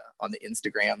all on the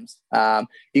Instagrams.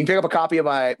 You can pick up a copy of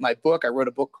my book. I wrote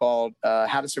a book called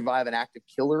How to Survive an Active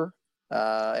Killer,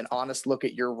 an honest look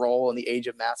at your role in the age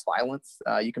of mass violence.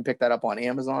 You can pick that up on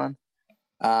Amazon.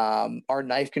 Our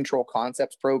Knife Control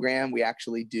Concepts program, we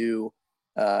actually do,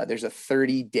 there's a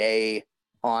 30-day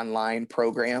online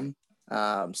program.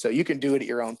 So you can do it at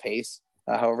your own pace.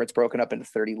 However, it's broken up into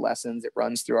 30 lessons. It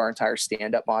runs through our entire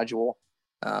stand-up module,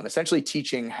 essentially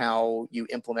teaching how you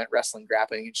implement wrestling,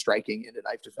 grappling, and striking into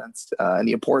knife defense and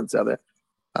the importance of it.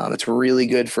 It's really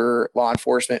good for law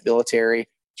enforcement, military.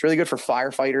 It's really good for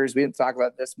firefighters. We didn't talk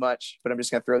about this much, but I'm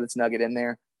just going to throw this nugget in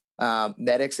there.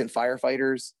 Medics and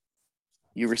firefighters,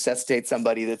 You resuscitate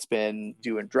somebody that's been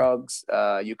doing drugs.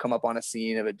 You come up on a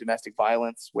scene of a domestic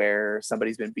violence where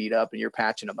somebody's been beat up and you're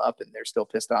patching them up and they're still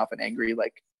pissed off and angry.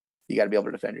 Like, you got to be able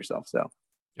to defend yourself. So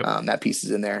that piece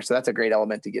is in there. So that's a great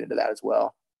element to get into that as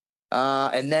well.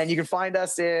 And then you can find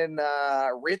us in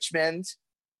Richmond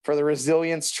for the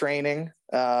resilience training,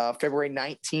 February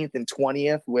 19th and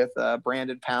 20th with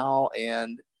Brandon Powell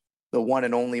and the one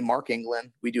and only Mark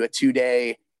England. We do a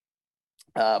 2-day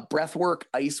breath work,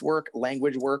 ice work,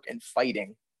 language work, and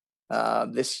fighting.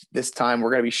 This time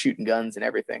we're going to be shooting guns and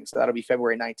everything. So that'll be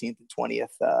February 19th and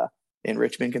 20th in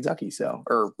Richmond, Kentucky.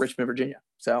 Or Richmond, Virginia.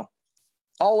 So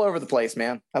all over the place,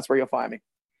 man. That's where you'll find me.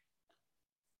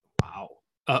 Wow.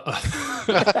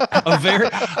 I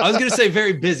was going to say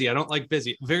very busy. I don't like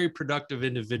busy. Very productive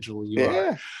individual you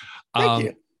are. Thank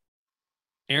you.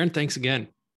 Aaron, thanks again.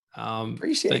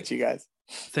 Appreciate you guys.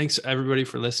 Thanks everybody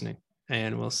for listening,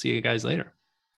 and we'll see you guys later.